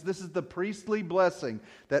 blessings. This is the priestly blessing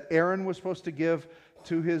that Aaron was supposed to give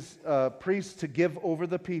to his priests to give over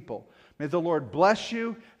the people. May the Lord bless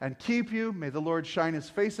you and keep you. May the Lord shine His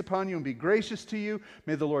face upon you and be gracious to you.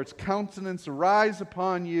 May the Lord's countenance arise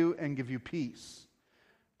upon you and give you peace.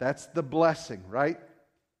 That's the blessing, right?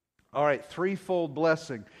 All right, 3-fold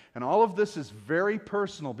blessing. And all of this is very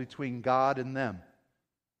personal between God and them.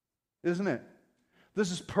 Isn't it? This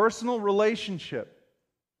is personal relationship.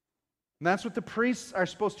 And that's what the priests are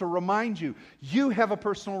supposed to remind you. You have a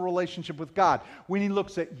personal relationship with God. When He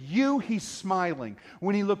looks at you, He's smiling.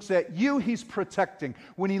 When He looks at you, He's protecting.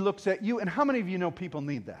 When He looks at you, and how many of you know people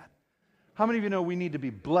need that? How many of you know we need to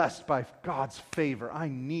be blessed by God's favor? I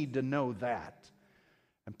need to know that.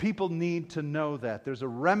 And people need to know that. There's a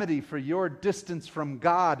remedy for your distance from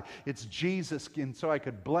God. It's Jesus. And so I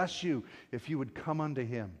could bless you if you would come unto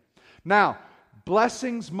Him. Now,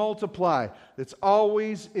 blessings multiply. It's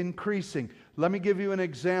always increasing. Let me give you an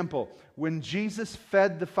example. When Jesus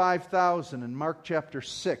fed the 5,000 in Mark chapter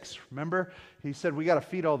 6, remember? He said, we got to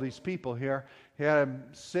feed all these people here. He had them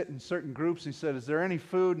sit in certain groups. He said, is there any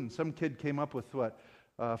food? And some kid came up with what?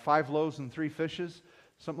 5 loaves and 3 fishes?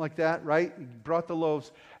 Something like that, right? He brought the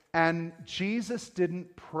loaves. And Jesus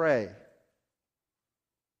didn't pray.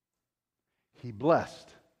 He blessed.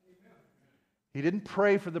 He didn't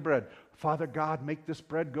pray for the bread. Father God, make this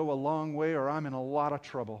bread go a long way or I'm in a lot of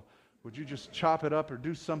trouble. Would you just chop it up or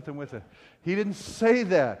do something with it? He didn't say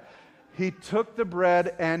that. He took the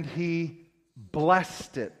bread and He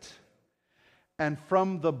blessed it. And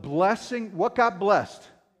from the blessing, what got blessed?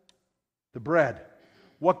 The bread.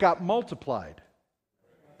 What got multiplied?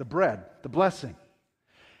 The bread, the blessing.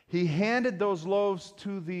 He handed those loaves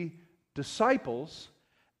to the disciples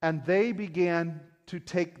and they began to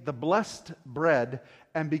take the blessed bread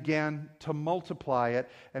and began to multiply it.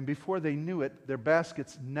 And before they knew it, their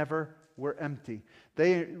baskets never were empty.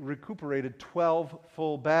 They recuperated 12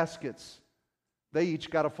 full baskets. They each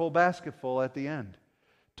got a full basket full at the end.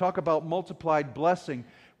 Talk about multiplied blessing.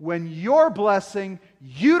 When you're blessing,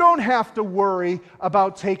 you don't have to worry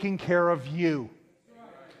about taking care of you.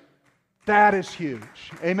 That is huge.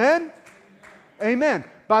 Amen? Amen.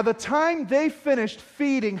 By the time they finished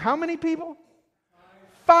feeding, how many people?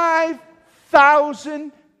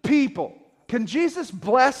 5,000 people. Can Jesus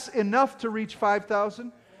bless enough to reach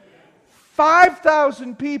 5,000?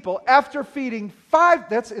 5,000 people after feeding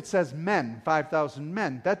it says men, 5,000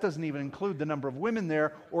 men. That doesn't even include the number of women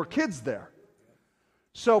there or kids there.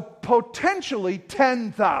 So potentially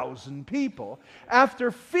 10,000 people.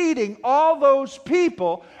 After feeding all those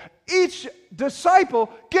people, each disciple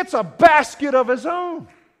gets a basket of his own.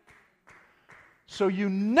 So you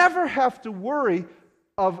never have to worry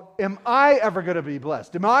of, am I ever going to be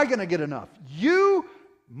blessed? Am I going to get enough? You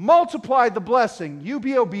multiply the blessing. You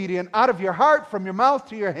be obedient out of your heart, from your mouth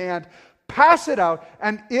to your hand. Pass it out,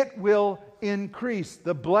 and it will increase.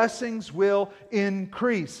 The blessings will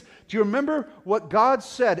increase. Do you remember what God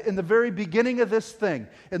said in the very beginning of this thing?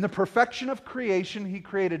 In the perfection of creation, He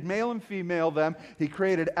created male and female them. He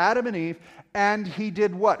created Adam and Eve, and He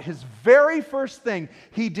did what? His very first thing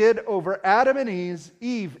He did over Adam and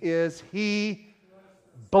Eve is He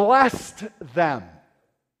blessed them.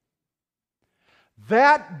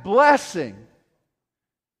 That blessing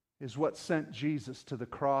is what sent Jesus to the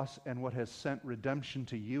cross and what has sent redemption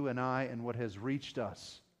to you and I and what has reached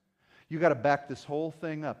us. You got to back this whole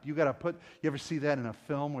thing up. You ever see that in a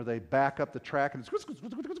film where they back up the track and it's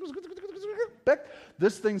back?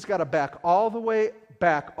 This thing's got to back all the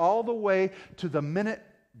way to the minute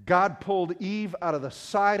God pulled Eve out of the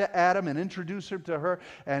side of Adam and introduced her to her,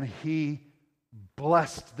 and He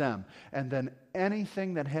blessed them. And then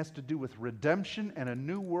anything that has to do with redemption and a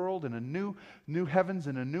new world and a new heavens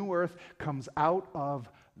and a new earth comes out of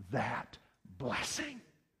that blessing.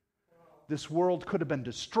 This world could have been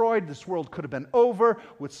destroyed. This world could have been over.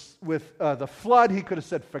 With the flood, he could have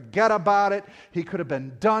said, forget about it. He could have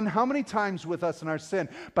been done. How many times with us in our sin?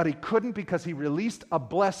 But he couldn't, because he released a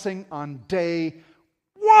blessing on day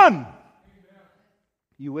one.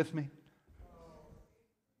 You with me?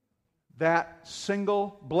 That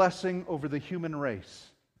single blessing over the human race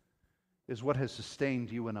is what has sustained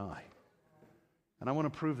you and I. And I want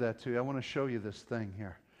to prove that to you. I want to show you this thing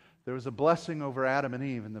here. There was a blessing over Adam and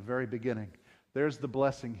Eve in the very beginning. There's the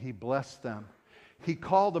blessing. He blessed them. He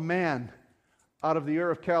called a man out of the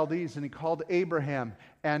Ur of Chaldees, and he called Abraham,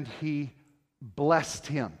 and he blessed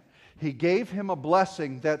him. He gave him a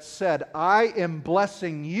blessing that said, I am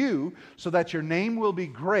blessing you so that your name will be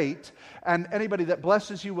great, and anybody that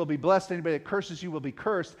blesses you will be blessed, anybody that curses you will be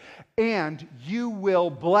cursed, and you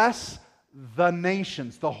will bless the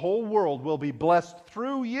nations. The whole world will be blessed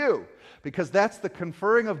through you, because that's the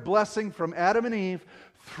conferring of blessing from Adam and Eve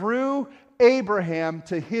through Abraham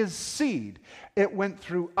to his seed. It went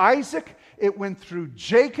through Isaac, it went through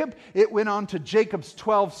Jacob, it went on to Jacob's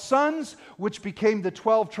 12 sons, which became the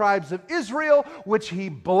 12 tribes of Israel, which he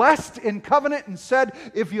blessed in covenant and said,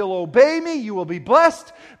 if you'll obey me, you will be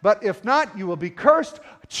blessed, but if not, you will be cursed.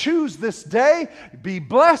 Choose this day, be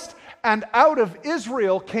blessed. And out of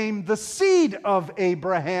Israel came the seed of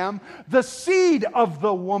Abraham, the seed of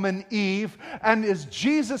the woman Eve, and is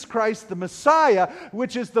Jesus Christ the Messiah,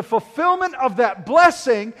 which is the fulfillment of that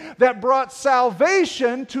blessing that brought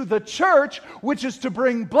salvation to the church, which is to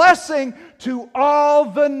bring blessing to all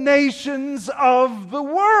the nations of the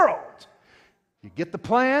world. You get the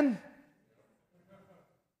plan?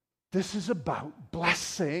 This is about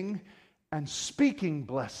blessing and speaking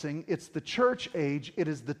blessing. It's the church age. It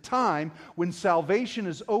is the time when salvation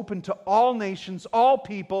is open to all nations, all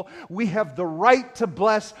people. We have the right to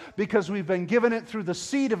bless because we've been given it through the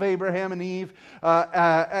seed of Abraham and Eve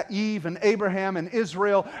and Abraham and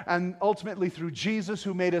Israel, and ultimately through Jesus,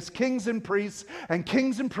 who made us kings and priests. And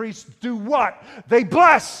kings and priests do what? They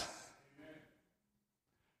bless.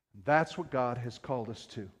 That's what God has called us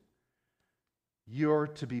to. You're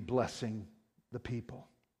to be blessing the people.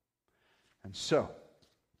 And so,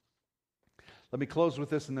 let me close with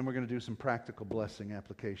this, and then we're going to do some practical blessing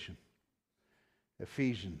application.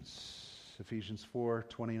 Ephesians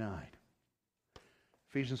 4:29.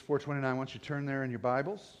 Ephesians 4:29. I want you to turn there in your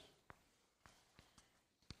Bibles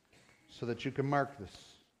so that you can mark this.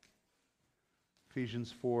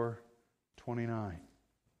 Ephesians 4:29.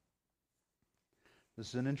 This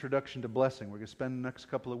is an introduction to blessing. We're going to spend the next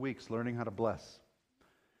couple of weeks learning how to bless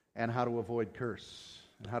and how to avoid curse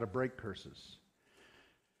and how to break curses.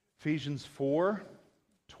 Ephesians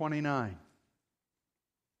 4:29.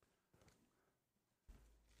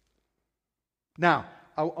 Now,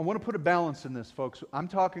 I want to put a balance in this, folks. I'm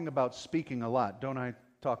talking about speaking a lot. Don't I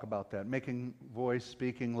talk about that? Making voice,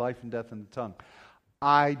 speaking, life and death in the tongue.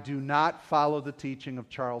 I do not follow the teaching of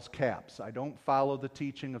Charles Capps. I don't follow the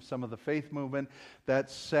teaching of some of the faith movement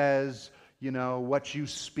that says, what you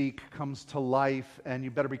speak comes to life, and you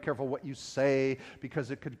better be careful what you say because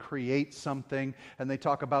it could create something. And they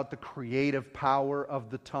talk about the creative power of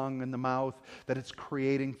the tongue and the mouth, that it's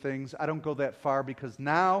creating things. I don't go that far, because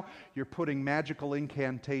now you're putting magical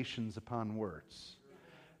incantations upon words.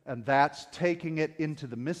 And that's taking it into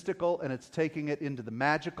the mystical, and it's taking it into the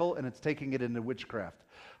magical, and it's taking it into witchcraft.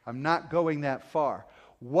 I'm not going that far.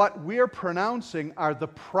 What we're pronouncing are the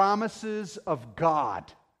promises of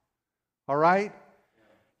God. All right?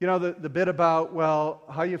 The bit about, well,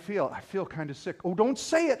 how you feel? I feel kind of sick. Oh, don't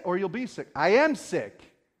say it or you'll be sick. I am sick.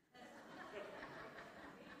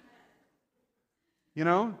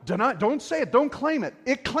 Don't say it. Don't claim it.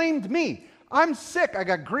 It claimed me. I'm sick. I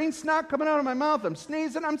got green snot coming out of my mouth. I'm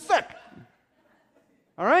sneezing. I'm sick.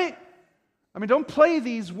 All right? Don't play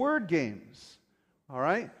these word games. All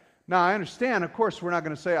right? Now, I understand, of course, we're not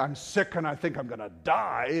going to say, I'm sick and I think I'm going to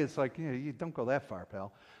die. It's like, you don't go that far,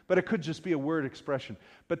 pal. But it could just be a word expression.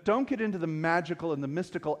 But don't get into the magical and the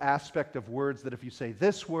mystical aspect of words, that if you say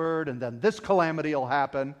this word and then this calamity will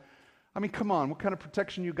happen. Come on, what kind of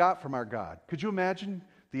protection you got from our God? Could you imagine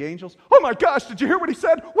the angels? Oh my gosh, did you hear what he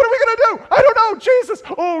said? What are we going to do? I don't know, Jesus.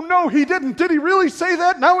 Oh no, he didn't. Did he really say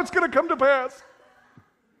that? Now it's going to come to pass.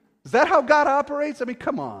 Is that how God operates?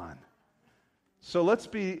 Come on. So let's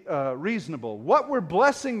be reasonable. What we're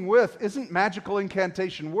blessing with isn't magical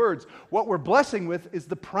incantation words. What we're blessing with is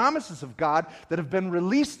the promises of God that have been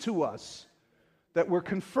released to us, that we're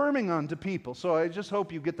confirming unto people. So I just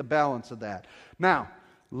hope you get the balance of that. Now,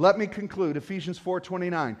 let me conclude. Ephesians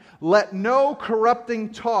 4:29. Let no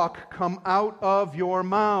corrupting talk come out of your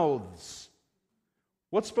mouths.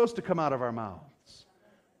 What's supposed to come out of our mouths?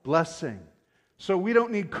 Blessing, So we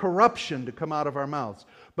don't need corruption to come out of our mouths,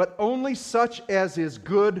 but only such as is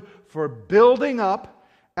good for building up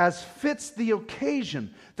as fits the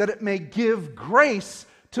occasion, that it may give grace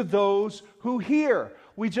to those who hear.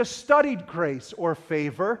 We just studied grace or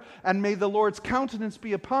favor, and may the Lord's countenance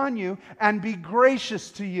be upon you and be gracious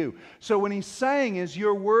to you. So when he's saying is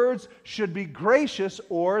your words should be gracious,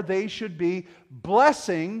 or they should be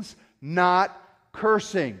blessings, not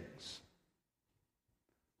cursings.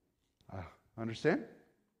 Understand?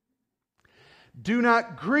 Do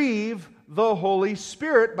not grieve the Holy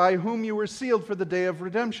Spirit, by whom you were sealed for the day of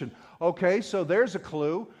redemption. Okay, so there's a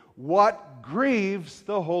clue. What grieves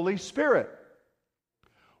the Holy Spirit?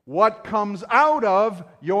 What comes out of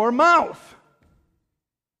your mouth?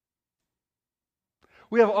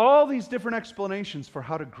 We have all these different explanations for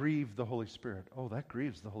how to grieve the Holy Spirit. Oh, that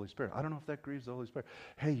grieves the Holy Spirit. I don't know if that grieves the Holy Spirit.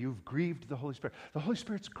 Hey, you've grieved the Holy Spirit. The Holy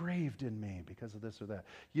Spirit's grieved in me because of this or that.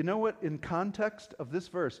 You know what, in context of this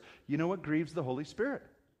verse, you know what grieves the Holy Spirit?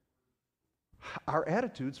 Our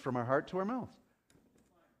attitudes from our heart to our mouth.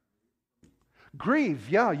 Grieve,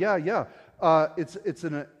 yeah.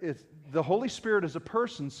 The Holy Spirit is a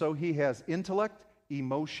person, so he has intellect,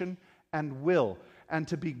 emotion, and will. And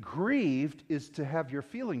to be grieved is to have your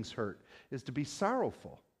feelings hurt, is to be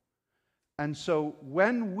sorrowful. And so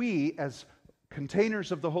when we, as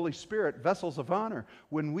containers of the Holy Spirit, vessels of honor,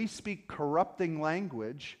 when we speak corrupting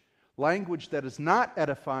language that is not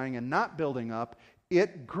edifying and not building up,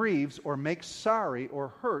 it grieves or makes sorry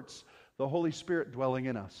or hurts the Holy Spirit dwelling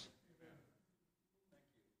in us.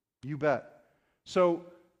 You bet. So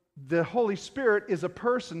the Holy Spirit is a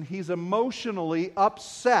person. He's emotionally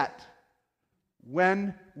upset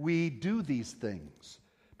when we do these things.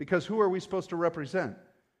 Because who are we supposed to represent?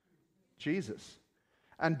 Jesus.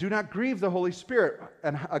 And do not grieve the Holy Spirit.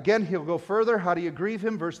 And again, he'll go further. How do you grieve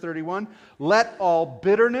him? Verse 31. Let all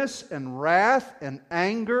bitterness and wrath and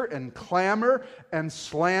anger and clamor and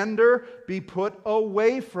slander be put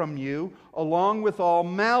away from you, along with all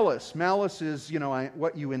malice. Malice is,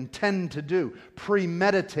 what you intend to do.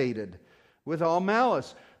 Premeditated. With all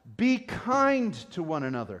malice. Be kind to one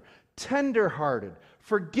another. Tenderhearted,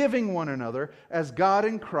 forgiving one another as God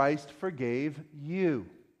in Christ forgave you.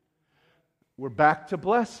 We're back to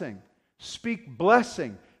blessing. Speak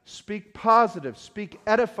blessing. Speak positive. Speak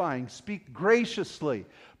edifying. Speak graciously.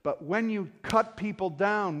 But when you cut people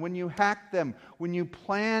down, when you hack them, when you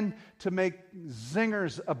plan to make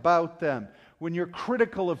zingers about them, when you're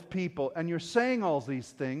critical of people and you're saying all these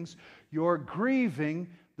things, you're grieving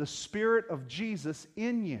the Spirit of Jesus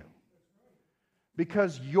in you.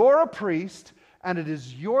 Because you're a priest, and it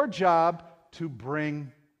is your job to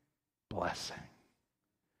bring blessing.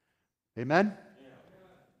 Amen?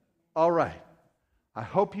 All right. I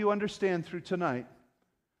hope you understand through tonight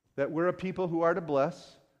that we're a people who are to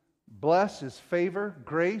bless. Bless is favor,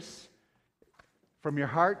 grace, from your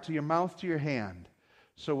heart to your mouth to your hand.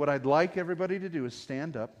 So what I'd like everybody to do is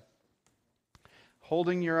stand up,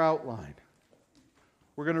 holding your outline.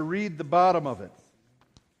 We're going to read the bottom of it.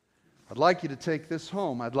 I'd like you to take this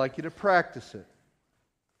home. I'd like you to practice it.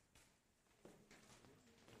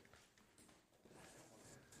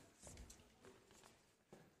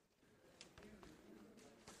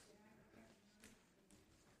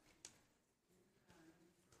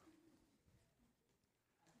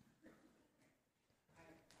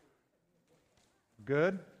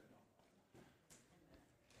 Good?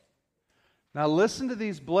 Now listen to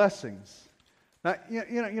these blessings. Now, you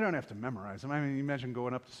don't have to memorize them. I mean, imagine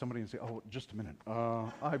going up to somebody and say, oh, just a minute.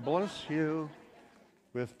 I bless you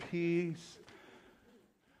with peace.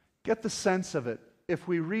 Get the sense of it. If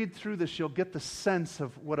we read through this, you'll get the sense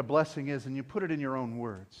of what a blessing is, and you put it in your own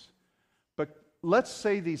words. But let's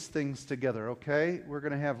say these things together, okay? We're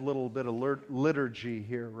going to have a little bit of liturgy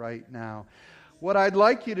here right now. What I'd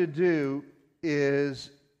like you to do is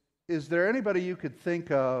there anybody you could think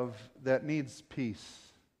of that needs peace?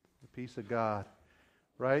 The peace of God,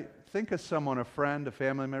 right? Think of someone, a friend, a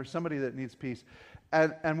family member, somebody that needs peace.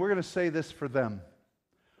 And we're going to say this for them.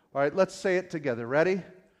 All right, let's say it together. Ready?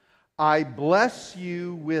 I bless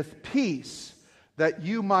you with peace, that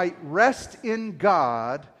you might rest in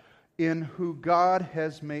God, in who God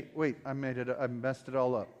has made. Wait, I messed it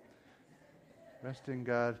all up. Rest in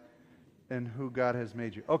God, in who God has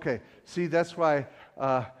made you. Okay, see, that's why,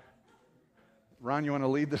 Ron, you want to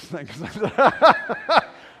lead this thing?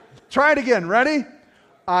 Try it again. Ready?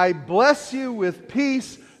 I bless you with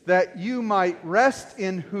peace, that you might rest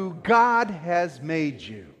in who God has made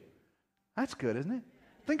you. That's good, isn't it?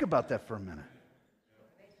 Think about that for a minute.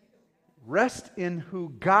 Rest in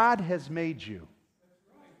who God has made you.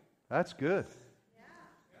 That's good.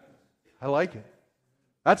 I like it.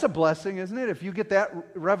 That's a blessing, isn't it? If you get that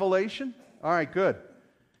revelation. All right, good.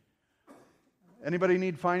 Anybody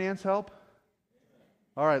need finance help?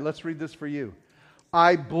 All right, let's read this for you.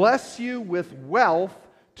 I bless you with wealth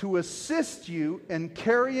to assist you in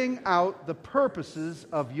carrying out the purposes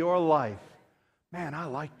of your life. Man, I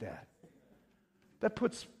like that. That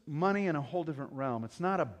puts money in a whole different realm. It's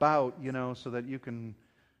not about, so that you can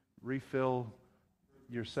refill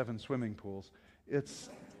your 7 swimming pools. It's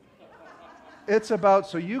about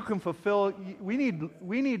so you can fulfill. We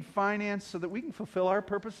need finance so that we can fulfill our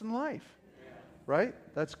purpose in life. Right?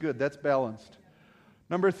 That's good. That's balanced.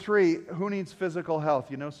 Number 3, who needs physical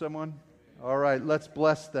health? You know someone? All right, let's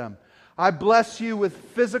bless them. I bless you with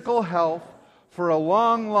physical health for a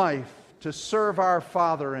long life to serve our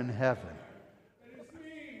Father in heaven.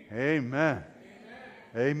 Amen.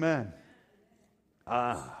 Amen.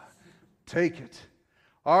 Take it.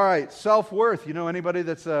 All right, self-worth. Anybody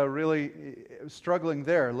that's really struggling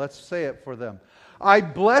there, let's say it for them. I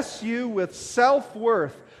bless you with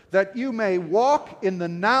self-worth that you may walk in the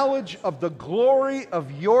knowledge of the glory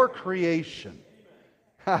of your creation.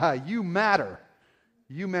 You matter.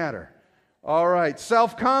 You matter. All right,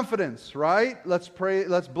 self-confidence, right? Let's pray,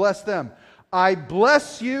 let's bless them. I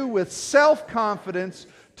bless you with self-confidence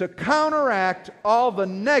to counteract all the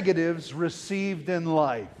negatives received in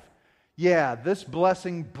life. Yeah, this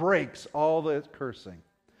blessing breaks all the cursing.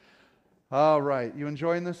 All right, you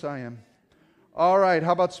enjoying this? I am. All right,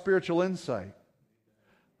 how about spiritual insight?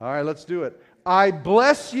 All right, let's do it. I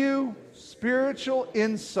bless you, spiritual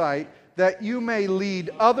insight, that you may lead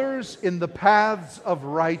others in the paths of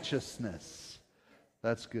righteousness.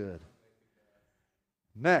 That's good.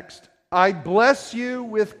 Next, I bless you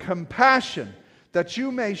with compassion, that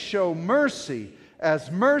you may show mercy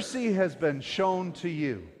as mercy has been shown to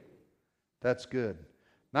you. That's good.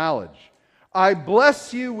 Knowledge. I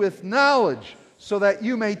bless you with knowledge so that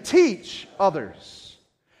you may teach others.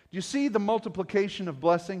 Do you see the multiplication of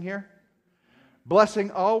blessing here?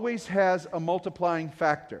 Blessing always has a multiplying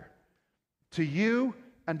factor. To you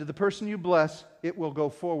and to the person you bless, it will go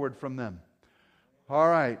forward from them. All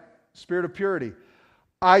right, spirit of purity.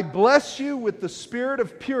 I bless you with the spirit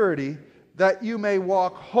of purity that you may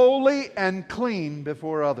walk holy and clean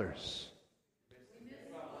before others.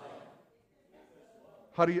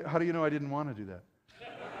 How do you know I didn't want to do that?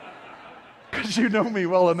 Because you know me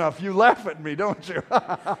well enough. You laugh at me, don't you?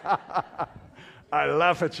 I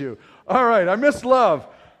laugh at you. All right, I miss love.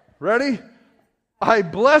 Ready? I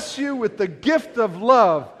bless you with the gift of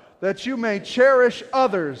love that you may cherish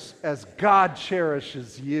others as God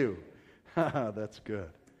cherishes you. That's good.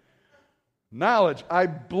 Knowledge. I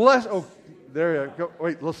bless... Oh, there you go.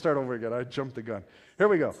 Wait, let's start over again. I jumped the gun. Here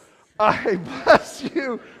we go. I bless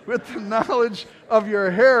you with the knowledge of your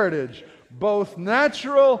heritage, both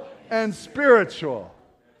natural and spiritual.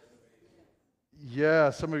 Yeah,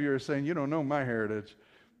 some of you are saying, you don't know my heritage.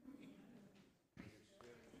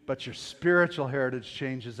 But your spiritual heritage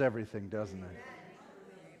changes everything, doesn't it?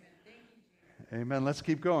 Amen. Let's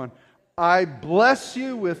keep going. I bless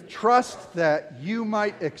you with trust that you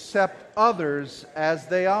might accept others as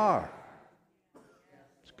they are.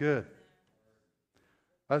 It's good.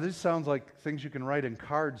 This sounds like things you can write in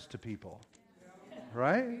cards to people.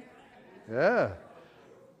 Right? Yeah.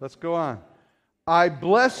 Let's go on. I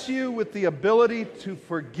bless you with the ability to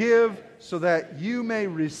forgive so that you may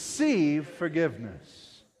receive forgiveness.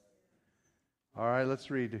 All right, let's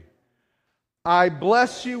read. I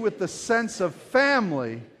bless you with the sense of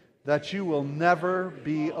family that you will never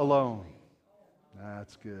be alone.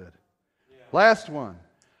 That's good. Last one.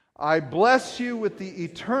 I bless you with the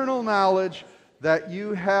eternal knowledge that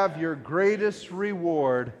you have your greatest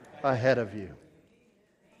reward ahead of you.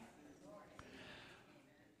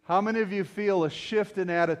 How many of you feel a shift in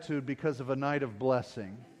attitude because of a night of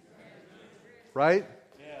blessing? Right?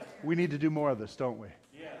 We need to do more of this, don't we?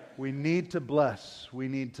 We need to bless. We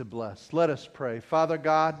need to bless. Let us pray. Father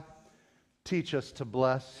God, teach us to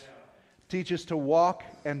bless. Teach us to walk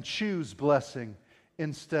and choose blessing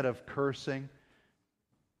instead of cursing.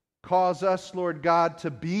 Cause us, Lord God,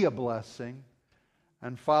 to be a blessing.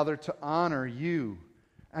 And Father, to honor you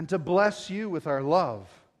and to bless you with our love.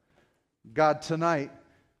 God, tonight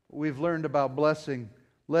we've learned about blessing.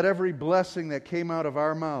 Let every blessing that came out of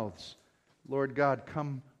our mouths, Lord God,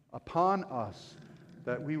 come upon us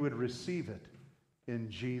that we would receive it in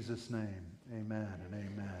Jesus' name. Amen and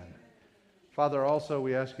amen. Father, also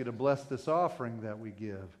we ask you to bless this offering that we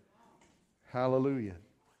give. Hallelujah.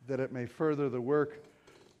 That it may further the work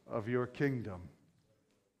of your kingdom.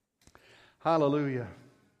 Hallelujah.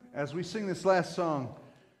 As we sing this last song,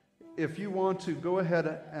 if you want to, go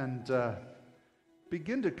ahead and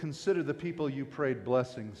begin to consider the people you prayed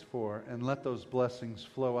blessings for and let those blessings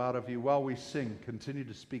flow out of you. While we sing, continue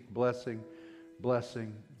to speak blessing,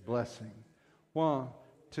 blessing, blessing. 1,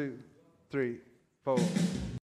 2, 3, 4.